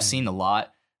liquids. What I've seen a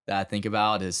lot that I think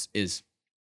about is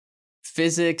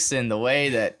physics and the way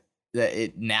that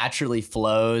it naturally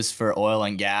flows for oil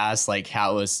and gas, like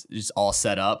how it was just all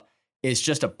set up. It's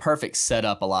just a perfect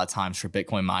setup a lot of times for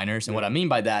Bitcoin miners. And what I mean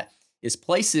by that is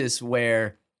places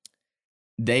where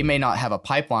they may not have a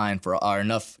pipeline or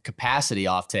enough capacity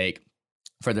offtake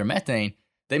for their methane.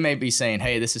 They may be saying,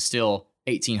 hey, this is still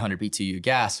 1,800 BTU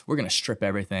gas. We're going to strip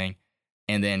everything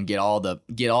and then get all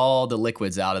the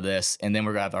liquids out of this. And then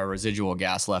we're going to have our residual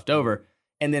gas left over.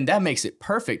 And then that makes it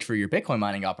perfect for your Bitcoin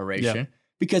mining operation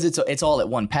because it's all at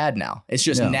one pad now. It's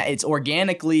just, it's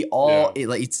organically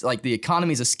it's like the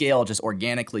economies of scale just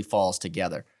organically falls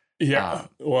together. Yeah.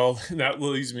 Well, that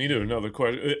leads me to another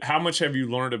question. How much have you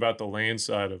learned about the land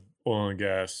side of oil and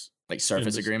gas? Like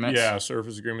surface agreements? Yeah,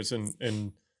 surface agreements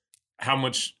and how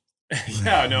much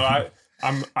I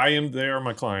am there,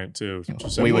 my client too.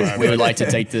 We would like to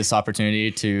take this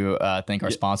opportunity to thank our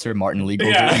sponsor, Martin Legal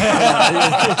Group.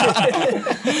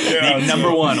 The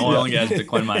number one oil and gas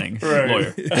Bitcoin mining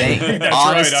lawyer.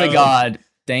 Honest to God,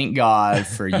 thank God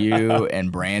for you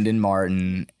and Brandon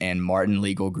Martin and Martin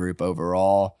Legal Group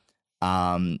overall.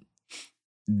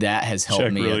 That has helped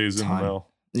check me really a is ton. in the mail.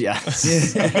 Yeah.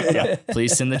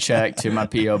 Please send the check to my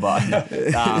P.O. box.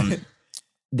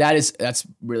 That's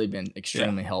really been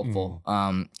extremely helpful.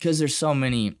 Because there's so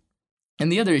many.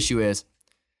 And the other issue is,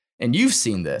 and you've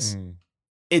seen this,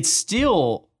 it's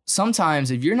still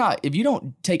sometimes if you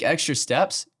don't take extra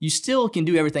steps, you still can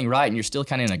do everything right and you're still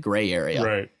kind of in a gray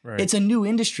area. Right. It's a new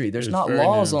industry. There's not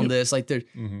laws on this. Like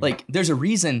there's a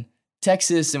reason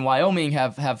Texas and Wyoming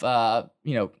have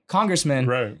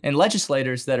congressmen and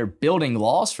legislators that are building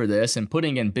laws for this and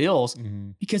putting in bills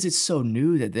because it's so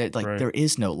new that there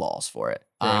is no laws for it.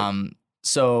 Right.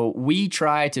 So we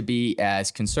try to be as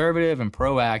conservative and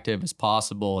proactive as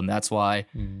possible, and that's why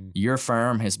your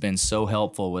firm has been so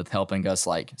helpful with helping us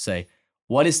say,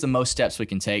 what is the most steps we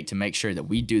can take to make sure that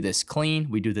we do this clean,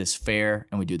 we do this fair,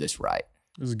 and we do this right.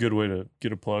 This is a good way to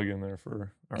get a plug in there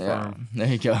for our firm. There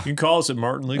you go. You can call us at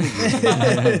Martin Legal Group.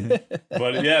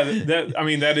 But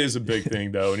that is a big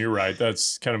thing though. And you're right.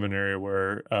 That's kind of an area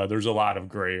where there's a lot of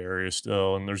gray area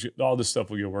still. And there's all this stuff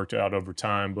will get worked out over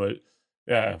time. But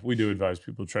yeah, we do advise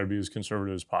people to try to be as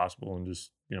conservative as possible and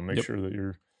just, make sure that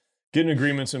you're getting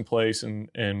agreements in place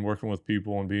and working with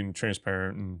people and being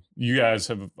transparent. And you guys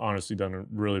have honestly done a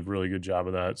really, really good job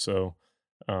of that. So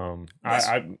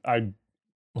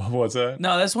what's that?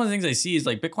 No, that's one of the things I see is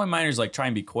like Bitcoin miners try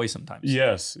and be coy sometimes.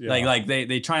 Yes. Yeah. Like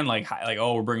they try and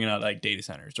we're bringing out data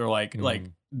centers or like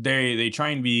they try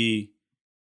and be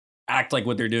act like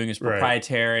what they're doing is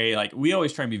proprietary. Like we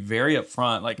always try and be very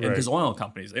upfront, like because oil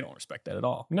companies, they don't respect that at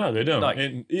all. No, they don't. Like,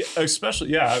 and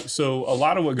especially, so a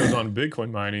lot of what goes on in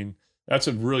Bitcoin mining, that's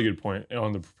a really good point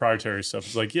on the proprietary stuff.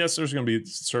 It's like, yes, there's going to be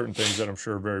certain things that I'm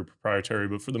sure are very proprietary,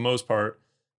 but for the most part,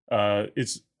 I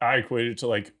equate it to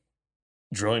like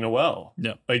drilling a well.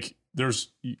 Yeah. Like this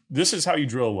is how you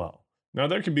drill a well. Now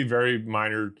there can be very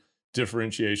minor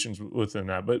differentiations within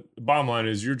that, but the bottom line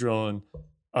is you're drilling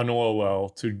an oil well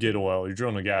to get oil. You're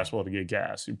drilling a gas well to get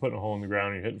gas. You're putting a hole in the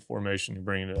ground, you're hitting formation, you're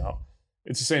bringing it out.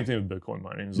 It's the same thing with Bitcoin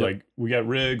mining. It's like we got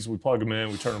rigs, we plug them in,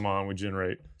 we turn them on, we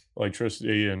generate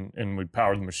electricity and we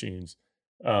power the machines.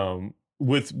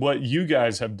 With what you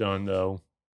guys have done though,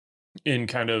 in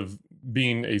kind of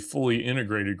being a fully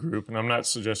integrated group, and I'm not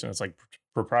suggesting it's like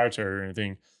proprietary or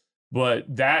anything,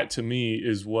 but that to me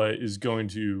is what is going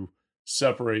to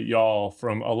separate y'all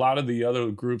from a lot of the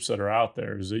other groups that are out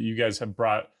there, is that you guys have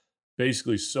brought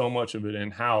basically so much of it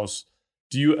in-house.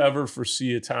 Do you ever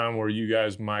foresee a time where you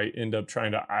guys might end up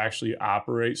trying to actually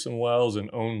operate some wells and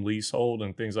own leasehold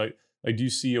and things like do you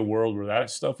see a world where that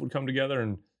stuff would come together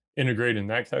and integrate in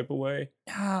that type of way?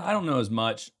 I don't know as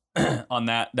much on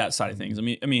that side of things. I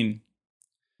mean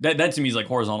that to me is like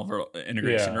horizontal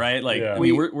integration, right? Like I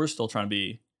mean we're still trying to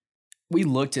be. We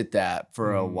looked at that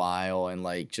for a while and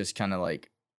like just kind of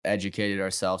like educated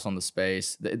ourselves on the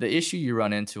space. The issue you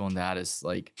run into on that is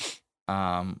like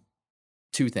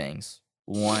two things.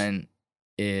 One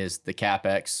is the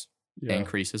CapEx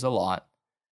increases a lot,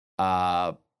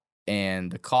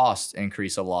 and the costs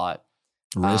increase a lot.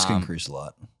 Risk increase a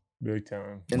lot. Big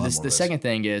time. And the second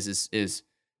thing is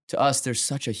to us, there's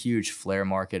such a huge flare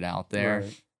market out there.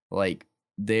 Right. Like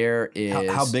there is.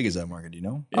 How big is that market? Do you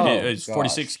know? It's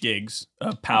 46 gigs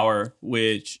of power,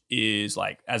 which is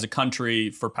like, as a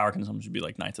country for power consumption, would be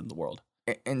like 9th in the world.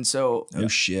 And so. Oh,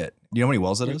 shit. Do you know how many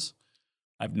wells that is?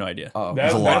 I have no idea. Oh,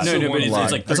 that's a lot. No, but it's like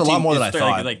 13, that's a lot more than I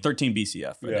thought. Like 13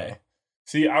 BCF a day.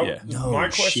 See, my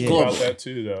question about that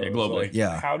too, though. Yeah, globally.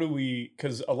 Like, how do we,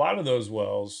 because a lot of those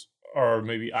wells are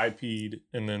maybe IP'd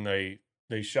and then they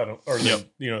shut them, or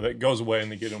that goes away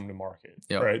and they get them to market,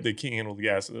 right? They can't handle the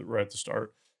gas right at the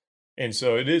start. And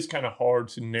so it is kind of hard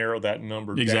to narrow that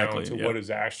number down to what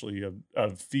is actually a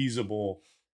feasible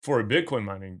for a Bitcoin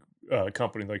mining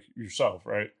company like yourself,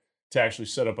 right? To actually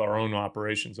set up our own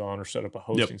operations on or set up a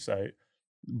hosting site.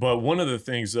 But one of the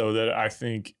things though that I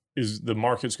think is the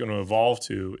market's going to evolve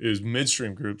to is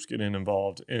midstream groups getting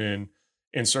involved in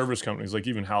service companies, like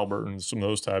even Halliburton, some of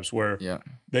those types, where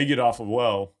they get off of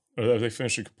well, or they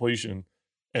finish a completion,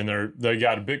 and they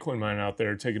got a Bitcoin mine out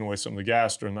there taking away some of the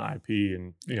gas during the IP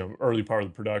and early part of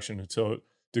the production until it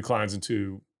declines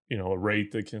into a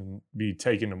rate that can be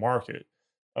taken to market.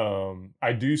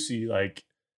 I do see like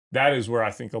that is where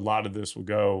I think a lot of this will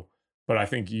go, but I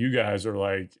think you guys are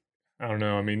like, I don't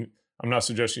know. I mean, I'm not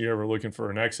suggesting you're ever looking for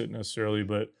an exit necessarily,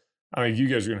 but I think you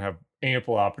guys are going to have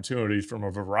ample opportunities from a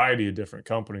variety of different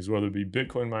companies, whether it be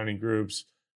Bitcoin mining groups,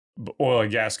 oil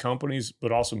and gas companies,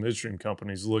 but also midstream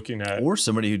companies looking at, or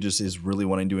somebody who just is really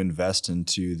wanting to invest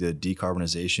into the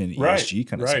decarbonization ESG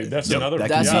kind of stuff. That's another.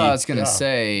 That's what I was going to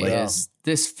say. Is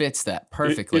this fits that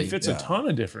perfectly? It fits a ton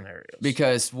of different areas.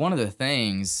 Because one of the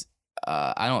things,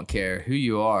 I don't care who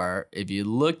you are, if you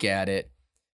look at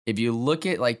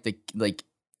like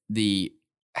the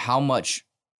how much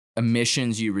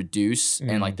emissions you reduce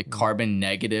and like the carbon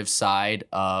negative side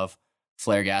of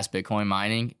flare gas Bitcoin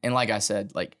mining. And like I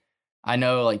said, like I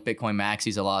know like Bitcoin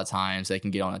maxis a lot of times they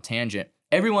can get on a tangent.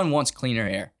 Everyone wants cleaner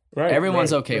air. Right.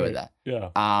 Everyone's okay with that. Yeah.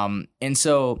 And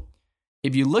so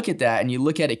if you look at that and you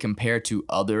look at it compared to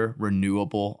other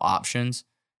renewable options,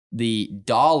 the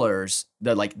dollars,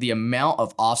 the amount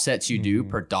of offsets you do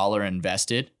per dollar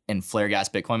invested in flare gas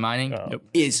Bitcoin mining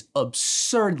is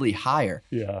absurdly higher.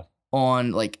 Yeah.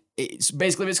 On like, it's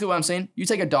basically what I'm saying. You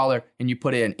take $1 and you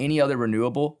put it in any other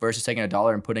renewable versus taking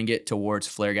 $1 and putting it towards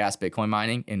flare gas Bitcoin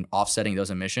mining and offsetting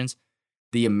those emissions.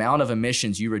 The amount of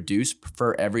emissions you reduce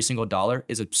for every single dollar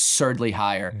is absurdly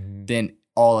higher than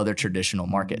all other traditional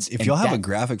markets. If y'all have a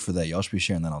graphic for that, y'all should be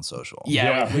sharing that on social.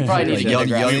 Yeah. We probably need to y'all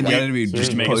get need to be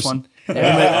just make us one.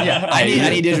 I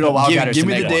need digital wildcatters. Give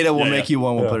me the data. We'll make you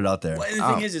one. We'll put it out there. Well,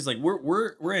 the thing is like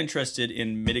we're interested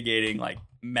in mitigating like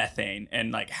methane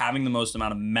and like having the most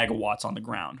amount of megawatts on the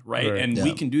ground, right? And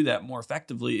we can do that more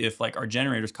effectively if like our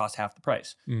generators cost half the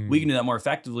price. We can do that more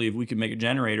effectively if we could make a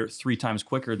generator 3 times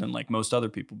quicker than like most other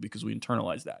people because we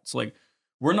internalize that. So like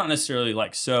we're not necessarily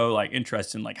like so like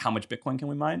interested in like how much Bitcoin can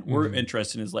we mine. We're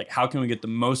interested in is like how can we get the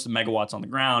most megawatts on the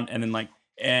ground, and then like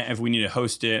if we need to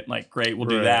host it, like great, we'll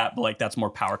do that. But like that's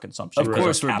more power consumption. Of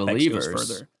course, we're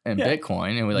believers in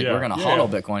Bitcoin, and we're like we're gonna hodl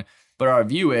Bitcoin. But our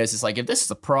view is like, if this is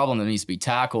a problem that needs to be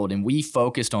tackled and we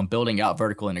focused on building out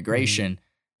vertical integration,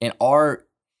 and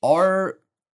our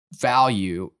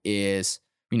value is,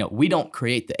 we don't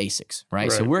create the ASICs,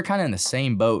 right? So we're kind of in the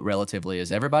same boat relatively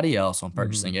as everybody else on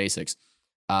purchasing ASICs.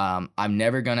 I'm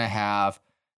never going to have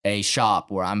a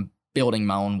shop where I'm building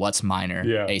my own WhatsMiner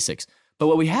ASICs. But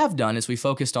what we have done is we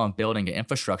focused on building an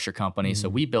infrastructure company. So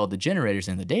we build the generators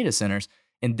in the data centers,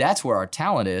 and that's where our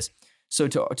talent is. So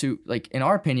to like, in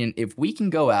our opinion, if we can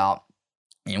go out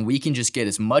and we can just get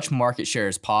as much market share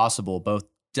as possible, both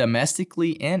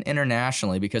domestically and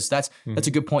internationally, because that's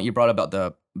a good point you brought about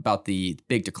the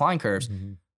big decline curves.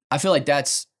 I feel like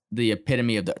that's the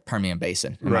epitome of the Permian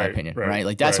Basin, in my opinion, right?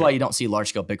 Like that's why you don't see large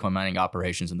scale Bitcoin mining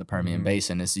operations in the Permian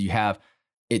Basin. Is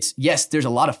yes, there's a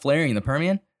lot of flaring in the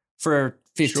Permian for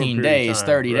 15 days,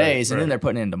 30 days, and then they're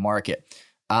putting it into market.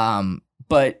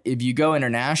 But if you go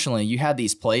internationally, you have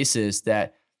these places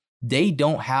that they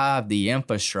don't have the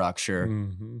infrastructure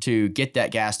to get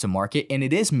that gas to market. And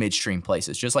it is midstream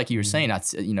places. Just like you were saying,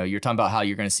 you're talking about how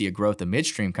you're going to see a growth of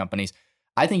midstream companies.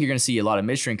 I think you're going to see a lot of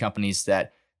midstream companies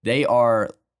that they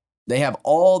have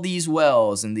all these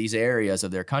wells in these areas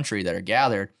of their country that are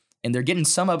gathered, and they're getting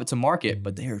some of it to market,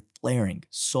 but they're flaring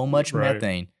so much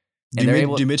methane. And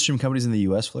do midstream companies in the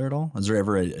U.S. flare at all? Is there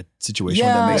ever a situation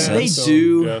where that makes sense? They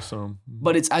do. Yeah, some.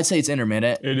 But I'd say it's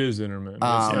intermittent. It is intermittent.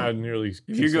 It's not nearly.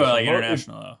 If you're going like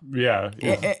international, though.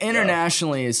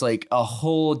 Internationally, it's like a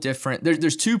whole different.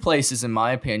 There's two places, in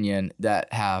my opinion,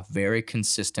 that have very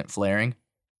consistent flaring: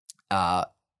 the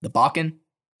Bakken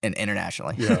and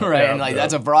internationally, right? And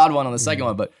that's a broad one on the second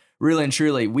one, but really and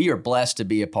truly, we are blessed to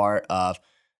be a part of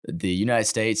the United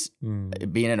States,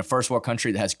 being in a first world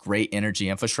country that has great energy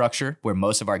infrastructure, where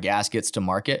most of our gas gets to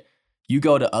market. You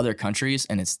go to other countries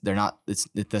and that's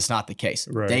not the case.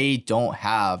 Right.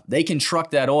 They can truck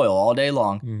that oil all day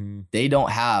long. They don't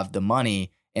have the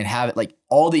money and have it, like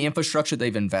all the infrastructure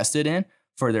they've invested in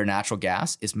for their natural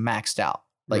gas is maxed out.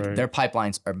 Like their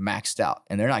pipelines are maxed out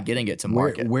and they're not getting it to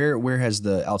market. Where has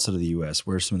the outside of the US,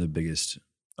 where's some of the biggest,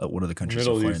 what are the countries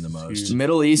that are flaring the most? Huge.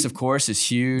 Middle East, of course, is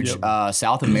huge. Yep.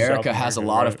 South America has a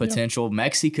lot of potential. Yep.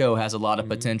 Mexico has a lot of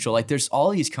potential. Like there's all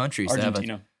these countries.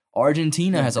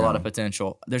 Argentina has a lot of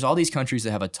potential. There's all these countries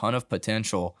that have a ton of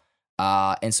potential.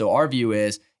 And so our view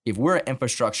is, if we're an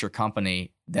infrastructure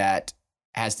company that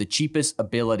has the cheapest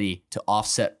ability to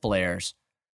offset flares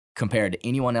compared to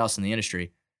anyone else in the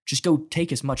industry, just go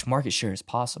take as much market share as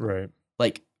possible. Right.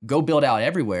 Like go build out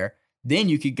everywhere. Then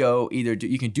you could go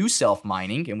you can do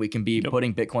self-mining, and we can be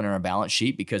putting Bitcoin on our balance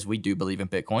sheet because we do believe in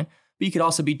Bitcoin, but you could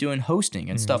also be doing hosting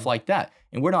and stuff like that.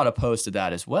 And we're not opposed to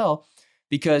that as well,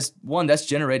 because one, that's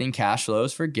generating cash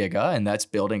flows for Giga and that's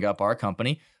building up our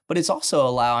company, but it's also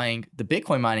allowing the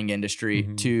Bitcoin mining industry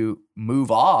to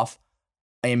move off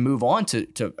and move on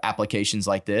to applications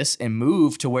like this and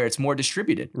move to where it's more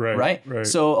distributed, right?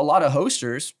 So a lot of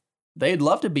hosters, they'd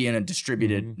love to be in a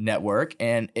distributed network.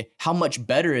 And how much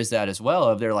better is that as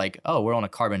well if they're like, oh, we're on a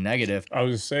carbon negative I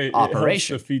was say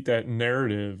operation. It helps defeat that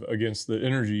narrative against the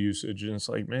energy usage. And it's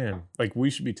like, man, like we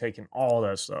should be taking all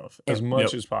that stuff as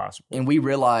much as possible. And we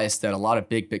realized that a lot of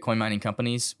big Bitcoin mining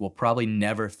companies will probably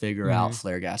never figure out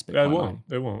flare gas Bitcoin mining.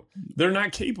 They won't. They're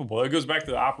not capable. It goes back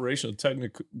to the operational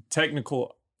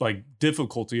technical like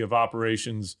difficulty of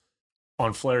operations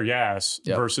on flare gas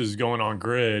versus going on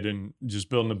grid and just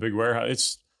building a big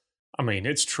warehouse.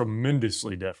 It's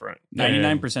tremendously different.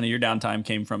 99% of your downtime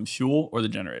came from fuel or the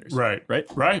generators. Right.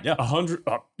 Yeah.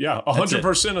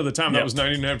 100% of the time that was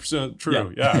 99%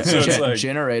 true. Yeah. So it's like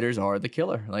generators are the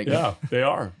killer. Like they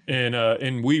are.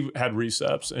 And we had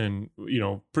receps and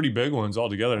pretty big ones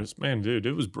all together.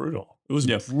 It was brutal. It was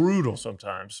brutal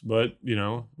sometimes, but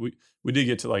we did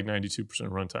get to like 92%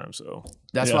 runtime. So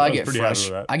that's why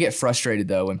I get frustrated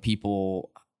though when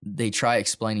people, they try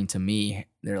explaining to me,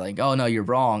 they're like, oh no, you're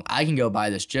wrong. I can go buy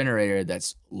this generator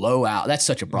that's low hour. That's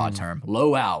such a broad term.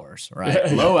 Low hours,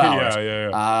 right? Low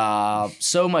hours.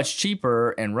 So much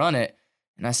cheaper and run it.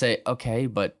 And I say, okay,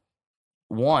 but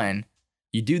one,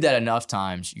 you do that enough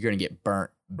times, you're going to get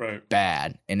burnt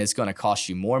bad. And it's going to cost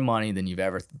you more money than you've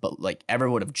ever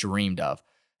would have dreamed of.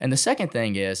 And the second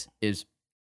thing is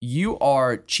you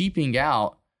are cheaping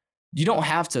out. You don't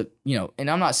have to, and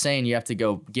I'm not saying you have to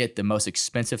go get the most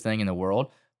expensive thing in the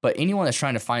world, but anyone that's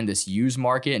trying to find this used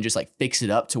market and just like fix it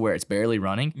up to where it's barely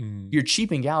running, you're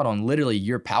cheaping out on literally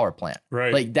your power plant.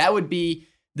 Right. Like that would be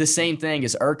the same thing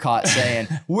as ERCOT saying,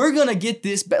 we're going to get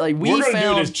this, like we're going to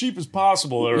do it as cheap as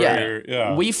possible over here.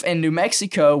 Yeah. In New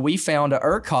Mexico, we found an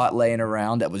ERCOT laying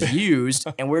around that was used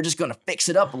and we're just going to fix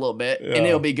it up a little bit and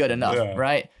it'll be good enough.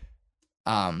 Right.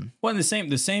 Well, the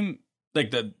same,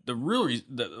 like the real reason,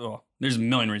 there's a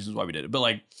million reasons why we did it, but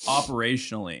like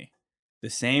operationally, the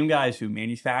same guys who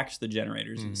manufacture the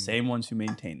generators are the same ones who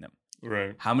maintain them.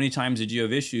 Right. How many times did you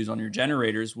have issues on your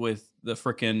generators with the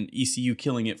freaking ECU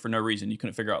killing it for no reason? You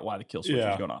couldn't figure out why the kill switch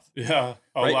was going off. Yeah,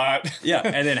 a Right? lot. Yeah,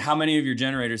 and then how many of your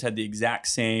generators had the exact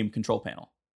same control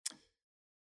panel?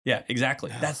 Yeah,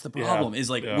 exactly. That's the problem. Is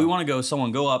like we want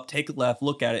to go up, take a left,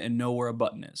 look at it, and know where a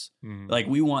button is. Like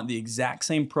we want the exact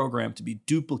same program to be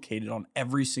duplicated on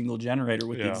every single generator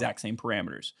with the exact same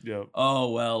parameters. Yep.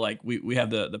 Oh well, like we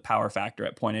have the power factor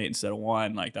at 0.8 instead of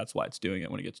 1. Like that's why it's doing it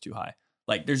when it gets too high.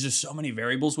 Like there's just so many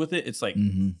variables with it. It's like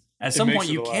at some point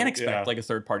you can expect like a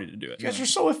third party to do it. You guys are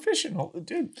so efficient,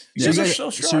 dude. You guys are so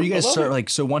strong. So you guys start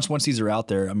like once these are out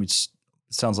there. I mean, it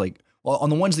sounds like. Well,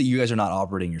 on the ones that you guys are not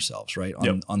operating yourselves, right?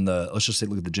 On the, let's just say,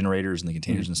 look at the generators and the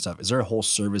containers and stuff. Is there a whole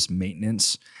service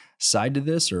maintenance side to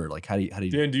this, or like how do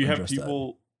you? Dan, do you have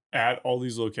people at all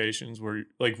these locations where,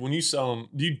 like, when you sell them,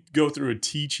 do you go through a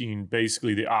teaching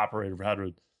basically the operator of how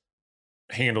to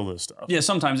handle this stuff? Yeah,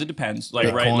 sometimes it depends. Like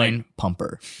Bitcoin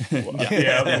pumper.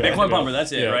 Bitcoin pumper.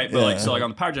 That's it, right? But like, so like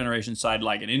on the power generation side,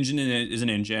 like an engine is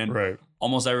an engine. Right.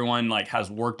 Almost everyone like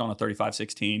has worked on a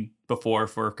 3516 before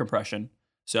for compression.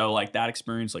 So like that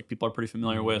experience, like people are pretty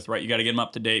familiar with, right? You got to get them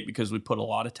up to date because we put a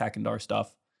lot of tech into our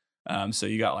stuff. So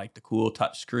you got like the cool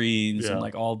touch screens and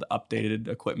like all the updated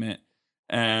equipment.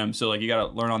 So like you got to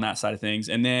learn on that side of things.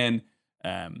 And then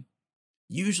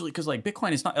usually, because like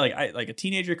Bitcoin, it's not like like a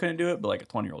teenager couldn't do it, but like a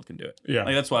 20-year-old can do it. Yeah,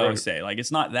 like that's why I always say like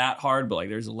it's not that hard, but like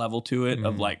there's a level to it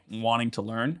of like wanting to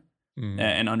learn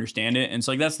and understand it. And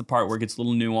so like that's the part where it gets a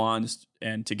little nuanced,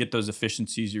 and to get those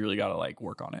efficiencies, you really got to like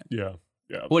work on it. Yeah.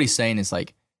 Yeah. What he's saying is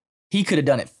like he could have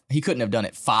done it. He couldn't have done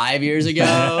it 5 years ago,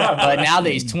 but now that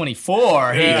he's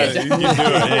 24, he can do it.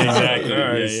 Exactly.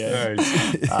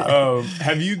 Nice.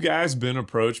 Have you guys been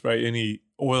approached by any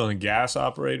oil and gas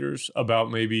operators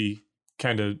about maybe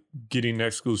kind of getting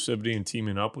exclusivity and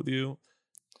teaming up with you?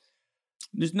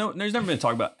 There's never been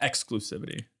talk about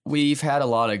exclusivity. We've had a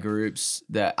lot of groups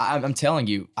that I'm telling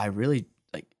you, I really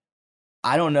like.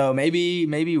 I don't know.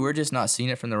 Maybe we're just not seeing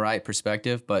it from the right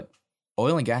perspective, but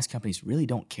oil and gas companies really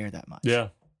don't care that much. Yeah.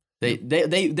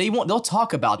 They won't, they'll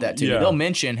talk about that to you. They'll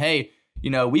mention, hey,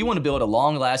 we want to build a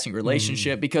long-lasting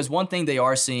relationship because one thing they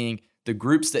are seeing, the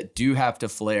groups that do have to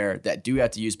flare, that do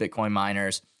have to use Bitcoin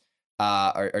miners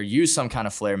or use some kind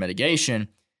of flare mitigation,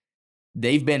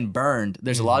 they've been burned.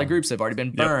 There's a lot of groups that have already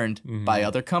been burned by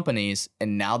other companies,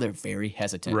 and now they're very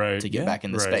hesitant to get back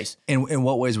in the space. In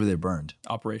what ways were they burned?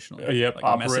 Operational.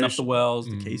 Like messing up the wells,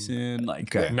 the casing,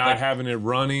 like not having it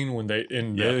running when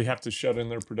they have to shut in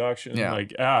their production. Yeah.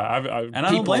 Like and I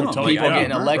don't blame them. People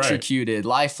getting electrocuted,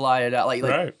 life flighted out.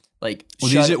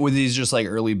 Were these just like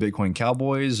early Bitcoin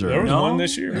cowboys? Or there was one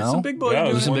this year. There's some big boys.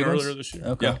 There's doing one it. earlier this year.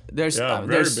 Okay. There's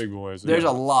very big boys. There's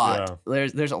a lot. Yeah.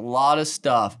 There's a lot of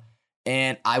stuff.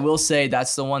 And I will say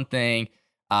that's the one thing.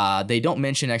 They don't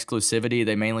mention exclusivity.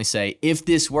 They mainly say, if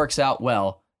this works out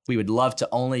well, we would love to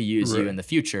only use you in the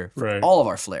future for all of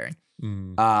our flaring.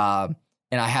 And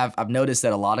I've noticed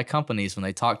that a lot of companies, when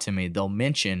they talk to me, they'll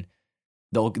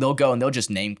go and they'll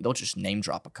just name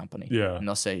drop a company. Yeah. And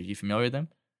they'll say, "You familiar with them?"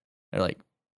 They're like,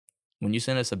 "When you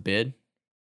send us a bid,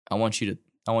 I want you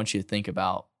to think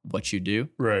about what you do."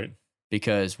 Right.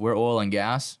 Because we're oil and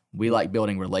gas, we like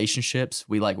building relationships.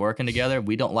 We like working together.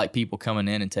 We don't like people coming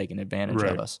in and taking advantage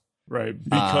of us. Right.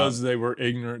 Because they were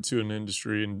ignorant to an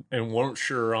industry and weren't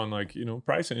sure on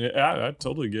pricing. I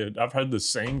totally get it. I've had the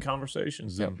same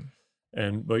conversations. Yep.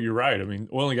 But you're right. I mean,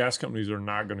 oil and gas companies are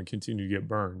not going to continue to get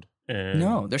burned. And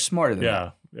no, they're smarter than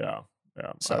that. Yeah.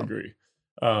 So. I agree.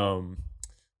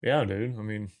 Yeah, dude. I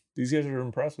mean, these guys are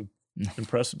impressive.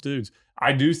 Impressive dudes.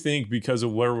 I do think because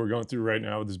of where we're going through right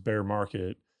now with this bear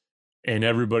market, and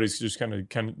everybody's just kind of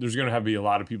there's going to be a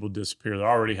lot of people disappear. They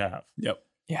already have. Yep.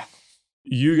 Yeah.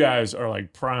 You guys are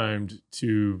like primed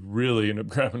to really end up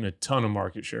grabbing a ton of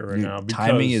market share right now. Because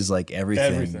timing is like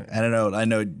everything. I don't know. I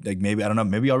know, like maybe, I don't know.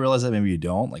 Maybe y'all realize that. Maybe you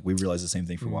don't. Like we realized the same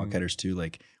thing for Wildcatters too.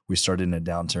 Like we started in a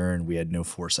downturn. We had no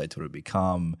foresight to what it would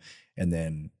become. And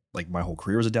then like my whole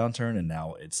career was a downturn, and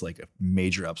now it's like a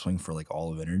major upswing for like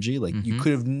all of energy. Like you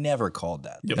could have never called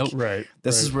that. Yep. Like, right.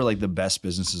 This is where like the best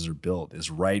businesses are built, is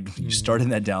right when you start in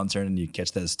that downturn and you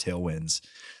catch those tailwinds.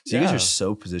 So you guys are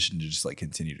so positioned to just like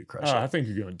continue to crush it. I think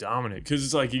you're going to dominate, because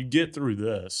it's like you get through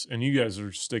this and you guys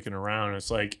are sticking around. It's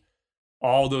like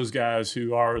all those guys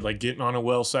who are like getting on a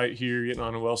well site here, getting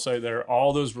on a well site there,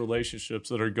 all those relationships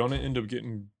that are going to end up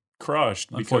getting crushed.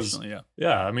 Because, unfortunately,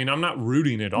 I mean, I'm not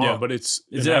rooting it on, but it's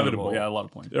inevitable. Yeah, a lot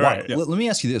of points. Right. Let me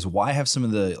ask you this: why have some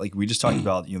of the, like we just talked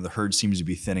about, the herd seems to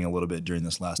be thinning a little bit during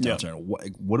this last downturn.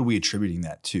 What are we attributing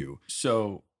that to?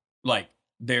 So, like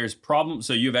there's problems.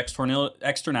 So you have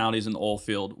externalities in the oil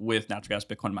field with natural gas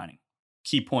Bitcoin mining.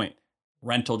 Key point,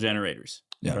 rental generators.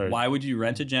 Yeah. Right. Why would you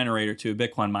rent a generator to a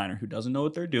Bitcoin miner who doesn't know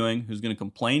what they're doing, who's going to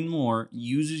complain more,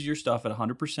 uses your stuff at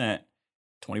 100%,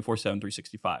 24/7,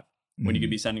 365, when you could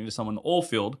be sending it to someone in the oil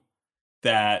field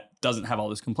that doesn't have all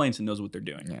those complaints and knows what they're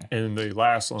doing. Yeah. And they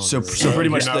last longer. So right? pretty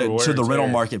much You're not aware the it's rental there.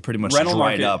 market pretty much Rental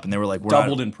dried market up, and they were like, we're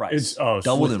Doubled not, in price. It's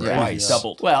doubled in crazy. price.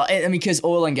 Doubled. Well, I mean, because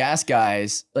oil and gas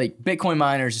guys, like Bitcoin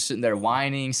miners, are sitting there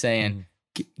whining, saying,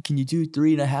 "Can you do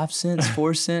 3.5 cents,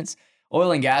 4 cents?"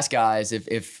 Oil and gas guys,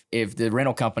 if the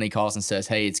rental company calls and says,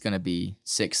 "Hey, it's going to be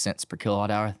 6 cents per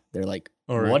kilowatt hour," they're like,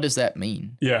 All right. "What does that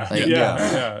mean?" Yeah, Like,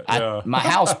 yeah.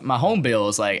 My home bill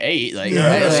is like 8. Like, Yeah,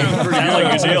 that like- sounds pretty Sounds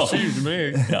like a good. deal. Cheap to me.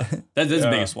 Yeah, that's the Yeah.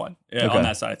 biggest one Okay. on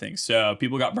that side of things. So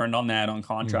people got burned on that on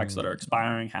contracts that are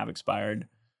expiring, have expired.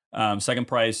 Second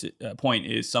point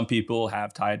is some people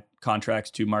have tied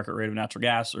contracts to market rate of natural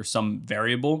gas or some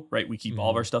variable, right? We keep all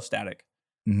of our stuff static.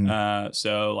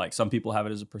 So like some people have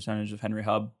it as a percentage of Henry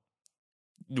Hub.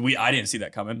 I didn't see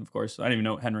that coming, of course. I didn't even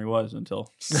know what Henry was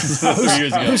until 3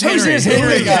 years ago. Who's this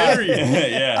Henry guy?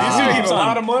 Yeah. He's gonna get a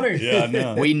lot of money. Yeah, I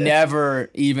know. we never,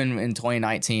 even in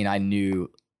 2019, I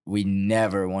knew we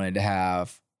never wanted to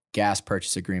have gas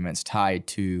purchase agreements tied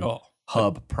to Oh,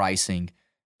 hub pricing,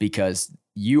 because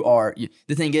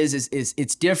the thing is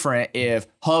it's different if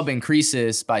hub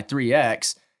increases by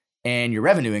 3x and your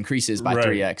revenue increases by Right.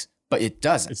 3x, but it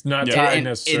doesn't. It's not Yeah. tied And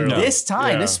necessarily. in this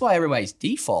time, Yeah. this is why everybody's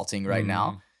defaulting right Mhm.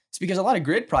 now. It's because a lot of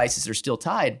grid prices are still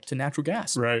tied to natural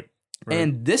gas. Right.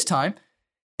 And this time,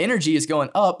 energy is going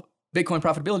up, Bitcoin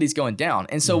profitability is going down.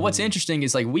 And so what's interesting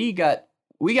is like we got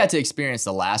to experience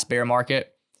the last bear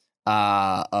market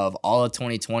of all of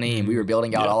 2020, and we were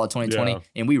building out Yeah. all of 2020, Yeah.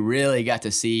 and we really got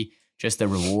to see just the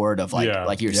reward of like Yeah.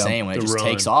 like you were Yep. saying, when it The just run.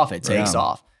 takes off, it takes Yeah.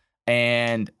 off.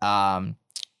 And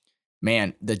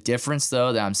man, the difference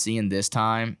though that I'm seeing this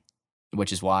time,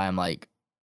 which is why I'm like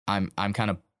I'm kind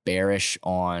of bearish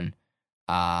on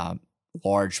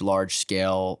large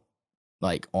scale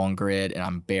like on grid, and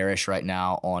I'm bearish right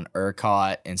now on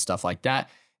ERCOT and stuff like that,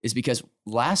 is because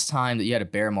last time that you had a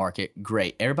bear market,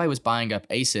 great, everybody was buying up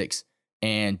ASICs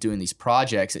and doing these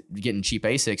projects, getting cheap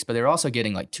ASICs, but they were also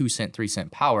getting like 2 cent, 3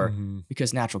 cent power Mhm.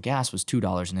 because natural gas was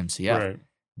 $2 an MCF. Right.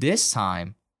 This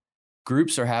time,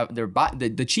 groups are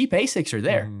the cheap ASICs are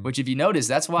there, Mhm. which if you notice,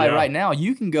 that's why Yeah. right now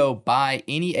you can go buy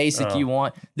any ASIC you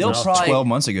want. They'll no, probably 12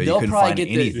 months ago, you they'll couldn't probably find get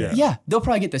anything. the they'll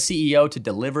probably get the CEO to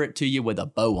deliver it to you with a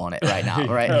bow on it right now,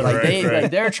 right? Yeah, like right.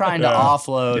 like they're trying to Yeah.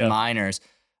 offload Yeah. miners,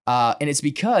 and it's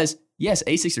because yes,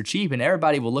 ASICs are cheap, and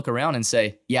everybody will look around and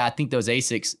say, yeah, I think those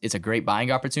ASICs, it's a great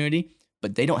buying opportunity,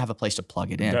 but they don't have a place to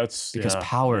plug it in That's because yeah,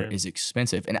 power man. is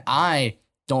expensive, and I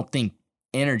don't think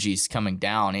energy's coming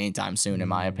down anytime soon, in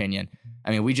my opinion.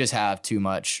 I mean, we just have too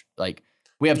much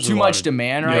we have There's too a lot much of-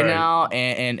 demand right Right. now,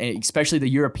 and especially the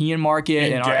European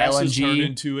market and our gas has turned LNG.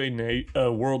 into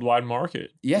a worldwide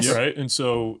market. Yes. Right. And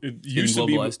so it used to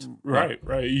globalized. be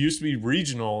right. It used to be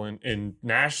regional and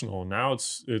national. Now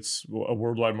it's a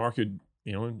worldwide market.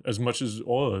 You know, as much as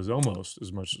oil is, almost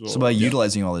as much as oil. So by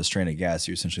utilizing all this stranded gas,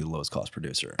 you're essentially the lowest cost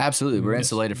producer. Absolutely, we're Yes.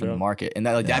 insulated from Yeah. the market, and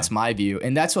that's my view,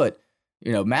 and that's what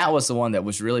Matt was the one that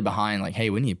was really behind. Like,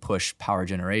 hey, we need to push power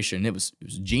generation. It was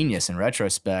genius in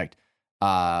retrospect,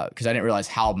 because I didn't realize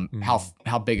how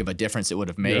big of a difference it would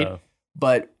have made. Yeah.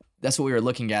 But that's what we were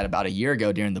looking at about a year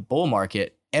ago during the bull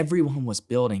market. Everyone was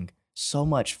building so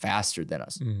much faster than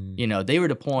us. Mhm. They were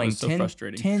deploying It was so 10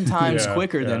 frustrating. times Yeah,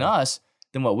 quicker than yeah. us,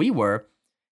 than what we were.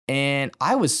 And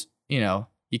I was, you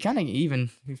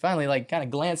finally like kind of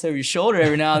glance over your shoulder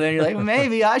every now and then. You're like, well,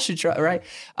 maybe I should try, right?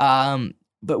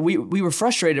 But we were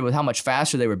frustrated with how much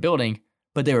faster they were building,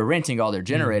 but they were renting all their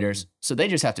generators. So they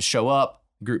just have to show up,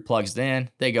 group plugs it in,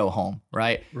 they go home,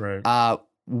 right? Right.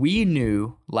 We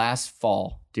knew last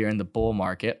fall during the bull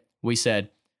market, we said,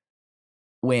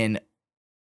 when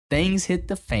things hit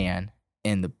the fan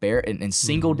and the bear and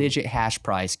single digit hash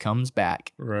price comes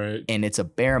back Right. and it's a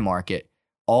bear market,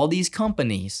 all these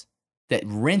companies that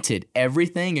rented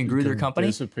everything and grew their Can company,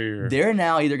 disappear. they're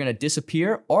now either going to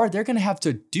disappear or they're going to have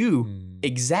to do Mm.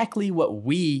 exactly what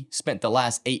we spent the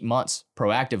last 8 months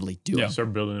proactively doing.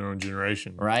 Start building their own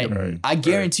generation. Right? Right. I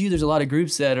guarantee you there's a lot of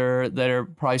groups that are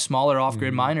probably smaller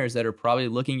off-grid Mhm. miners that are probably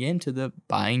looking into the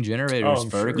buying generators, I'm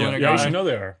vertical sure. Yeah, integration. I know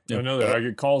they are. Yeah. I know that. I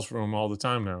get calls from them all the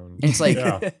time now. And it's like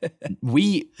yeah.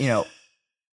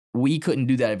 we couldn't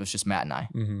do that if it was just Matt and I.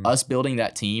 Mhm. Us building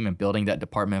that team and building that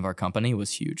department of our company was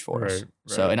huge for us. Right,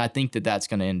 So, right. and I think that that's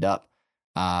going to end up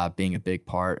being a big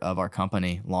part of our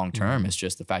company long term. Is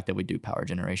just the fact that we do power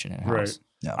generation in house.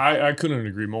 Right. I couldn't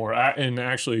agree more. And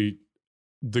actually,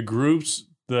 the groups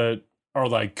that are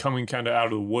like coming kind of out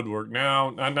of the woodwork now.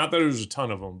 Not that there's a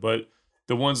ton of them, but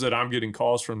the ones that I'm getting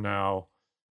calls from now,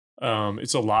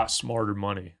 it's a lot smarter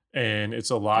money. And it's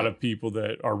a lot of people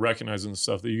that are recognizing the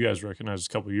stuff that you guys recognized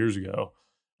a couple of years ago,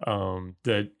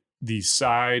 that the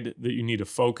side that you need to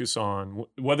focus on,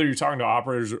 whether you're talking to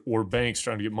operators or banks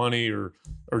trying to get money or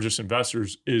just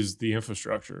investors, is the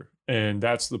infrastructure. And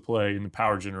that's the play in the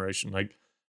power generation. Like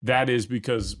that is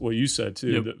because what you said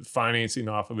too, the financing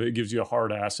off of it gives you a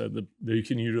hard asset that you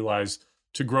can utilize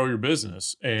to grow your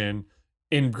business and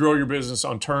grow your business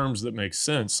on terms that make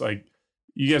sense. Like,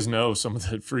 you guys know some of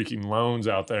the freaking loans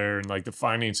out there and like the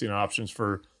financing options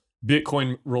for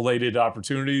Bitcoin related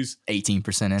opportunities.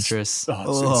 18% interest. It's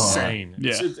insane.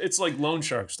 Yeah. It's like loan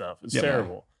shark stuff. It's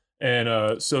terrible. And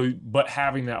but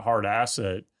having that hard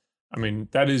asset, I mean,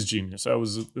 that is genius. I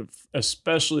was,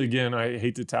 especially again, I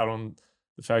hate to tout on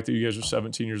the fact that you guys are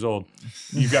 17 years old.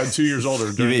 You've gotten 2 years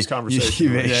older during this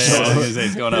conversation.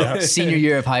 It's going up. Senior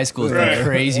year of high school has been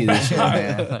crazy this year,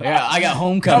 man. I got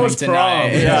homecoming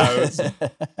tonight.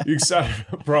 You excited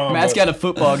for prom? Matt's got a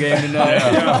football game tonight.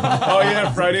 Oh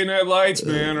yeah, Friday Night Lights,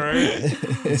 man. Right?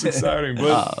 It's exciting,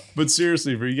 but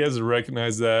seriously, for you guys to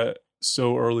recognize that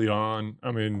so early on,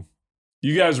 I mean,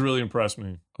 you guys really impressed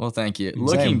me. Well, thank you.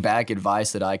 Looking back,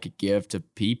 advice that I could give to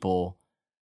people.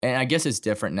 And I guess it's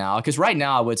different now because right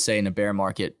now I would say in a bear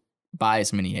market, buy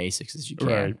as many ASICs as you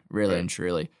can, really and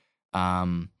truly.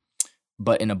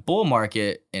 But in a bull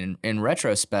market, in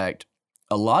retrospect,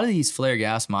 a lot of these flare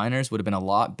gas miners would have been a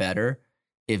lot better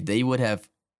if they would have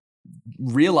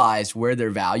realized where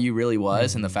their value really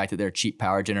was and the fact that they're cheap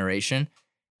power generation.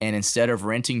 And instead of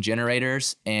renting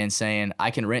generators and saying,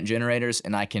 I can rent generators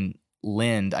and I can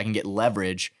get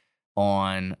leverage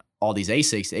on all these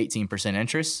ASICs, 18%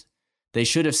 interest. They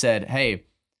should have said, hey,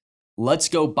 let's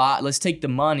take the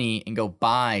money and go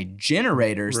buy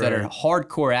generators that are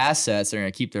hardcore assets that are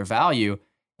going to keep their value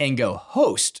and go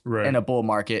host in a bull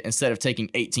market instead of taking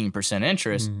 18%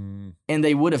 interest. And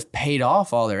they would have paid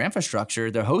off all their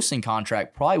infrastructure. Their hosting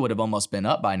contract probably would have almost been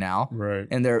up by now.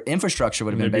 And their infrastructure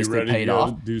would have been basically paid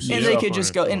off. And they could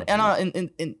just go, and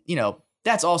you know,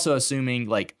 that's also assuming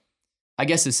like, I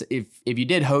guess if you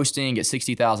did hosting at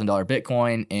 $60,000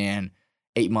 Bitcoin and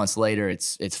 8 months later,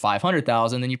 it's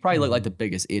 500,000. Then you probably look like the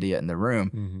biggest idiot in the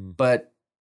room. But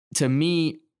to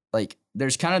me, like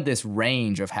there's kind of this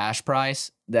range of hash price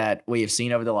that we have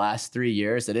seen over the last 3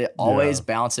 years that it always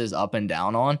bounces up and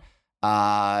down on.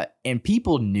 And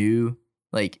people knew,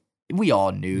 like we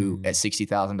all knew at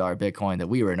 $60,000 Bitcoin that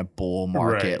we were in a bull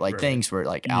market. Things were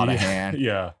like out of hand.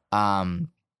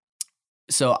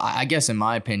 So I guess in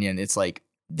my opinion, it's like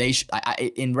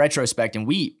in retrospect, and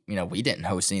we didn't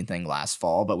host anything last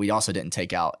fall, but we also didn't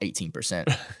take out 18%,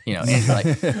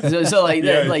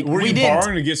 and like, were we you didn't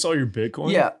borrowing against all your Bitcoin?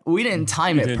 Yeah, we didn't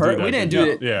time it. We didn't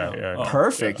do it.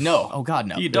 Perfect. No. Oh God,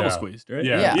 no. You get double squeezed, right?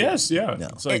 Yeah. Yes. Yeah. No.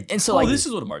 It's like, and so like this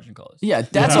is what a margin call is. Yeah,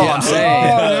 that's all I'm saying.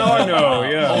 Oh, now I know.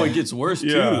 Yeah. Oh, it gets worse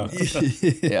too.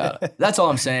 Yeah, that's all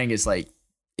I'm saying is like,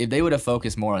 if they would have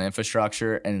focused more on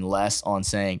infrastructure and less on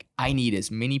saying, I need as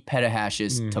many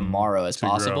petahashes tomorrow as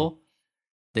possible,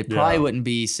 they probably wouldn't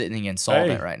be sitting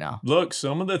insolvent right now. Look,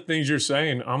 some of the things you're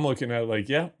saying, I'm looking at like,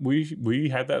 we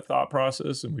had that thought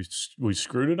process and we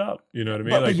screwed it up. You know what I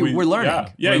mean? But like we're learning.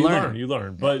 Yeah, you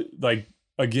learn. But like,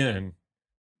 again,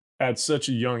 at such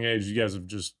a young age, you guys have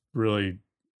just really,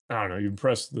 I don't know, you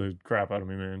impressed the crap out of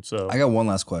me, man. So I got one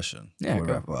last question before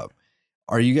we wrap up.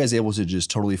 Are you guys able to just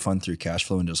totally fund through cash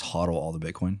flow and just hodl all the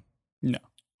Bitcoin?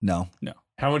 No.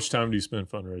 How much time do you spend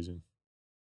fundraising?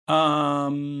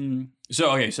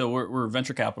 So we're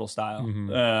venture capital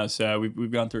style. So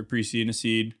we've gone through a pre-seed and a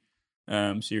seed,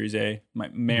 Series A.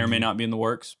 May or may not be in the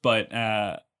works,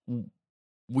 but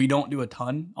we don't do a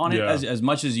ton on it as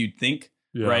much as you'd think,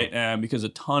 right? Because a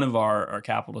ton of our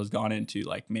capital has gone into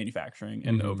like manufacturing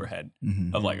and the overhead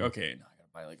of like, okay, now I gotta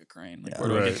buy like a crane. Like where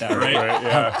do I get that?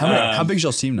 Right? How big is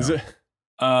y'all's team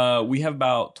now? We have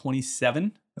about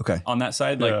 27 on that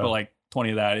side, but like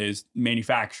 20 of that is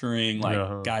manufacturing,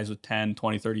 like guys with 10,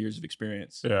 20, 30 years of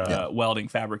experience, welding,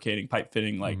 fabricating, pipe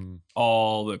fitting, like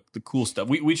all the cool stuff.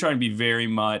 We try and be very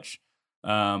much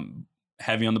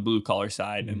heavy on the blue collar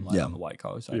side and light on the white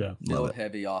collar side. Load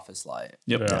heavy, office light.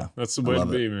 That's the way to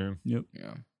be, man.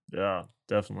 Yeah,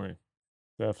 definitely.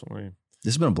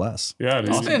 This has been a blast. Yeah,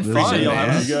 it's been fun. You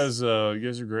guys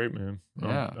are great, man.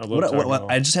 Yeah. I love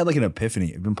I just had like an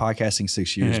epiphany. I've been podcasting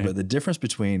 6 years, but the difference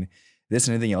between this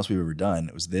and anything else we've ever done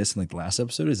was this and like the last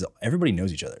episode is everybody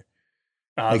knows each other.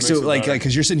 Like so, like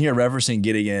because you're sitting here referencing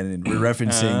Gideon and we're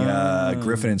referencing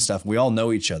Griffin and stuff. We all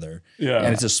know each other,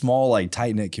 and it's a small, like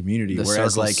tight knit community. The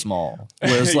whereas, like small,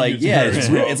 whereas, like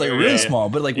it's like really small.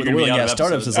 But like with the oil and gas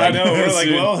startups, it's like I know we're like,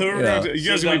 well, who are you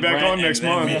guys gonna be back on next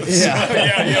month?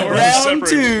 Yeah, we're Round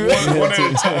separate one at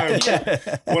a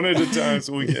time, one at a time,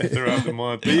 so we get throughout the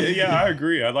month. But yeah, I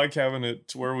agree. I like having it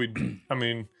to where we. I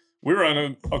mean, we were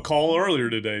on a call earlier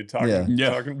today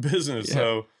talking business,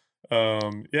 so.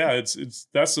 It's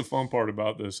that's the fun part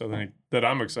about this. I think that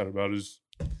I'm excited about is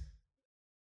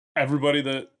everybody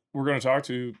that we're going to talk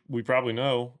to, we probably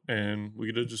know, and we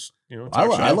get to just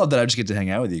I love that I just get to hang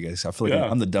out with you guys. I feel like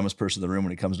I'm the dumbest person in the room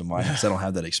when it comes to mine because I don't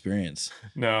have that experience.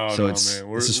 Man. This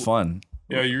is fun.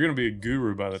 Yeah, you're going to be a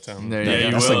guru by the time. You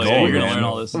that's will. The goal. You're going to learn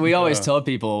all this. We always tell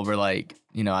people, we're like,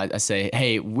 I say,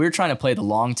 hey, we're trying to play the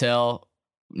long tail.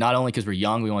 Not only because we're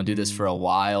young, we want to do this for a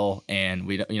while, and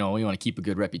we want to keep a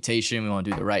good reputation. We want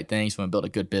to do the right things. We want to build a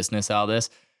good business out of this.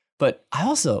 But I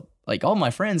also like all my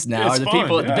friends now are the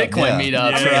people at the Bitcoin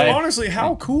meetups. I mean, right? honestly,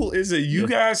 how cool is it? You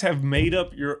guys have made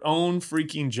up your own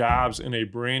freaking jobs in a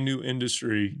brand new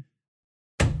industry.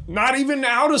 Not even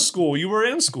out of school. You were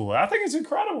in school. I think it's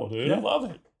incredible, dude. I love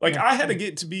it. Like I had to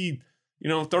get to be,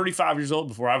 35 years old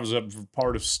before I was up for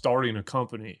part of starting a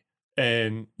company,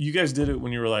 and you guys did it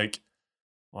when you were like.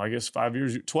 Well, I guess 5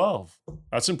 years, 12.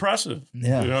 That's impressive.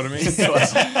 Yeah. You know what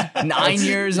I mean? 9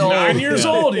 years old. 9 years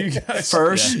old, you guys.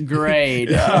 First grade.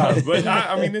 Yeah, but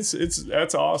I mean,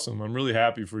 that's awesome. I'm really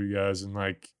happy for you guys, and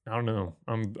like, I don't know,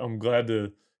 I'm glad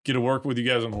to get to work with you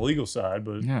guys on the legal side,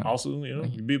 but also,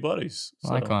 you be buddies.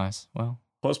 So. Likewise. Well,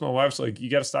 plus my wife's like, you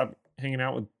got to stop hanging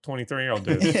out with 23-year-old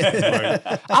dudes. Like,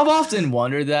 I've often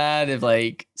wondered that if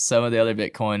like some of the other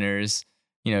Bitcoiners,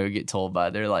 get told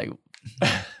by their like.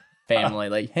 Family,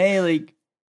 like, hey, like,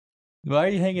 why are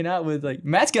you hanging out with like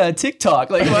Matt's got a TikTok?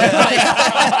 Like, what?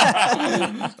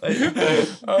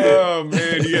 Oh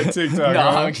man, you got TikTok.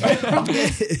 No,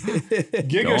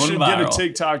 Giga should get a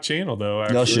TikTok channel though.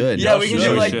 Actually. Y'all should. Yeah, we can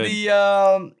do like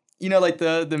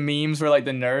the memes where like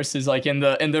the nurse is like in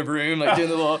the room, like doing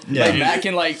the little like Matt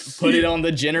can like put it on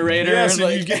the generator. Yeah, so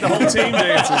like, you get the whole team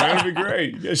dancing. That would be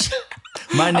great.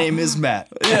 My name is Matt.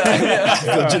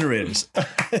 The generators.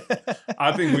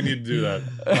 I think we need to do that.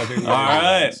 All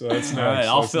right. So that's nice. All right,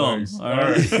 I'll film. Nice. All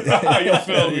right. You'll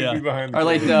film. You'll be behind the or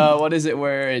like what is it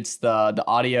where it's the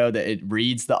audio that it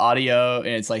reads the audio and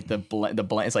it's like the blend.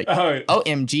 It's like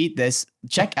OMG, this.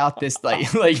 Check out this like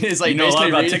it's like you know a lot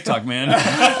about TikTok, man.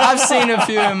 I've seen a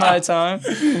few in my time.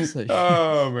 Like,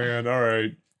 oh man. All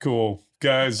right. Cool.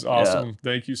 Guys, awesome. Yeah.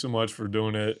 Thank you so much for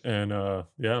doing it. And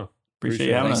appreciate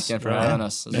you having us. Thanks again for having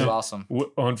us. This is awesome.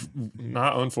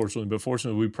 Not unfortunately, but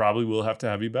fortunately, we probably will have to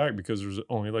have you back because there's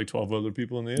only like 12 other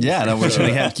people in the industry. Yeah, no, we're just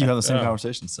going to keep having the same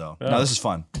conversation. So, no, this is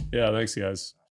fun. Yeah, thanks, guys.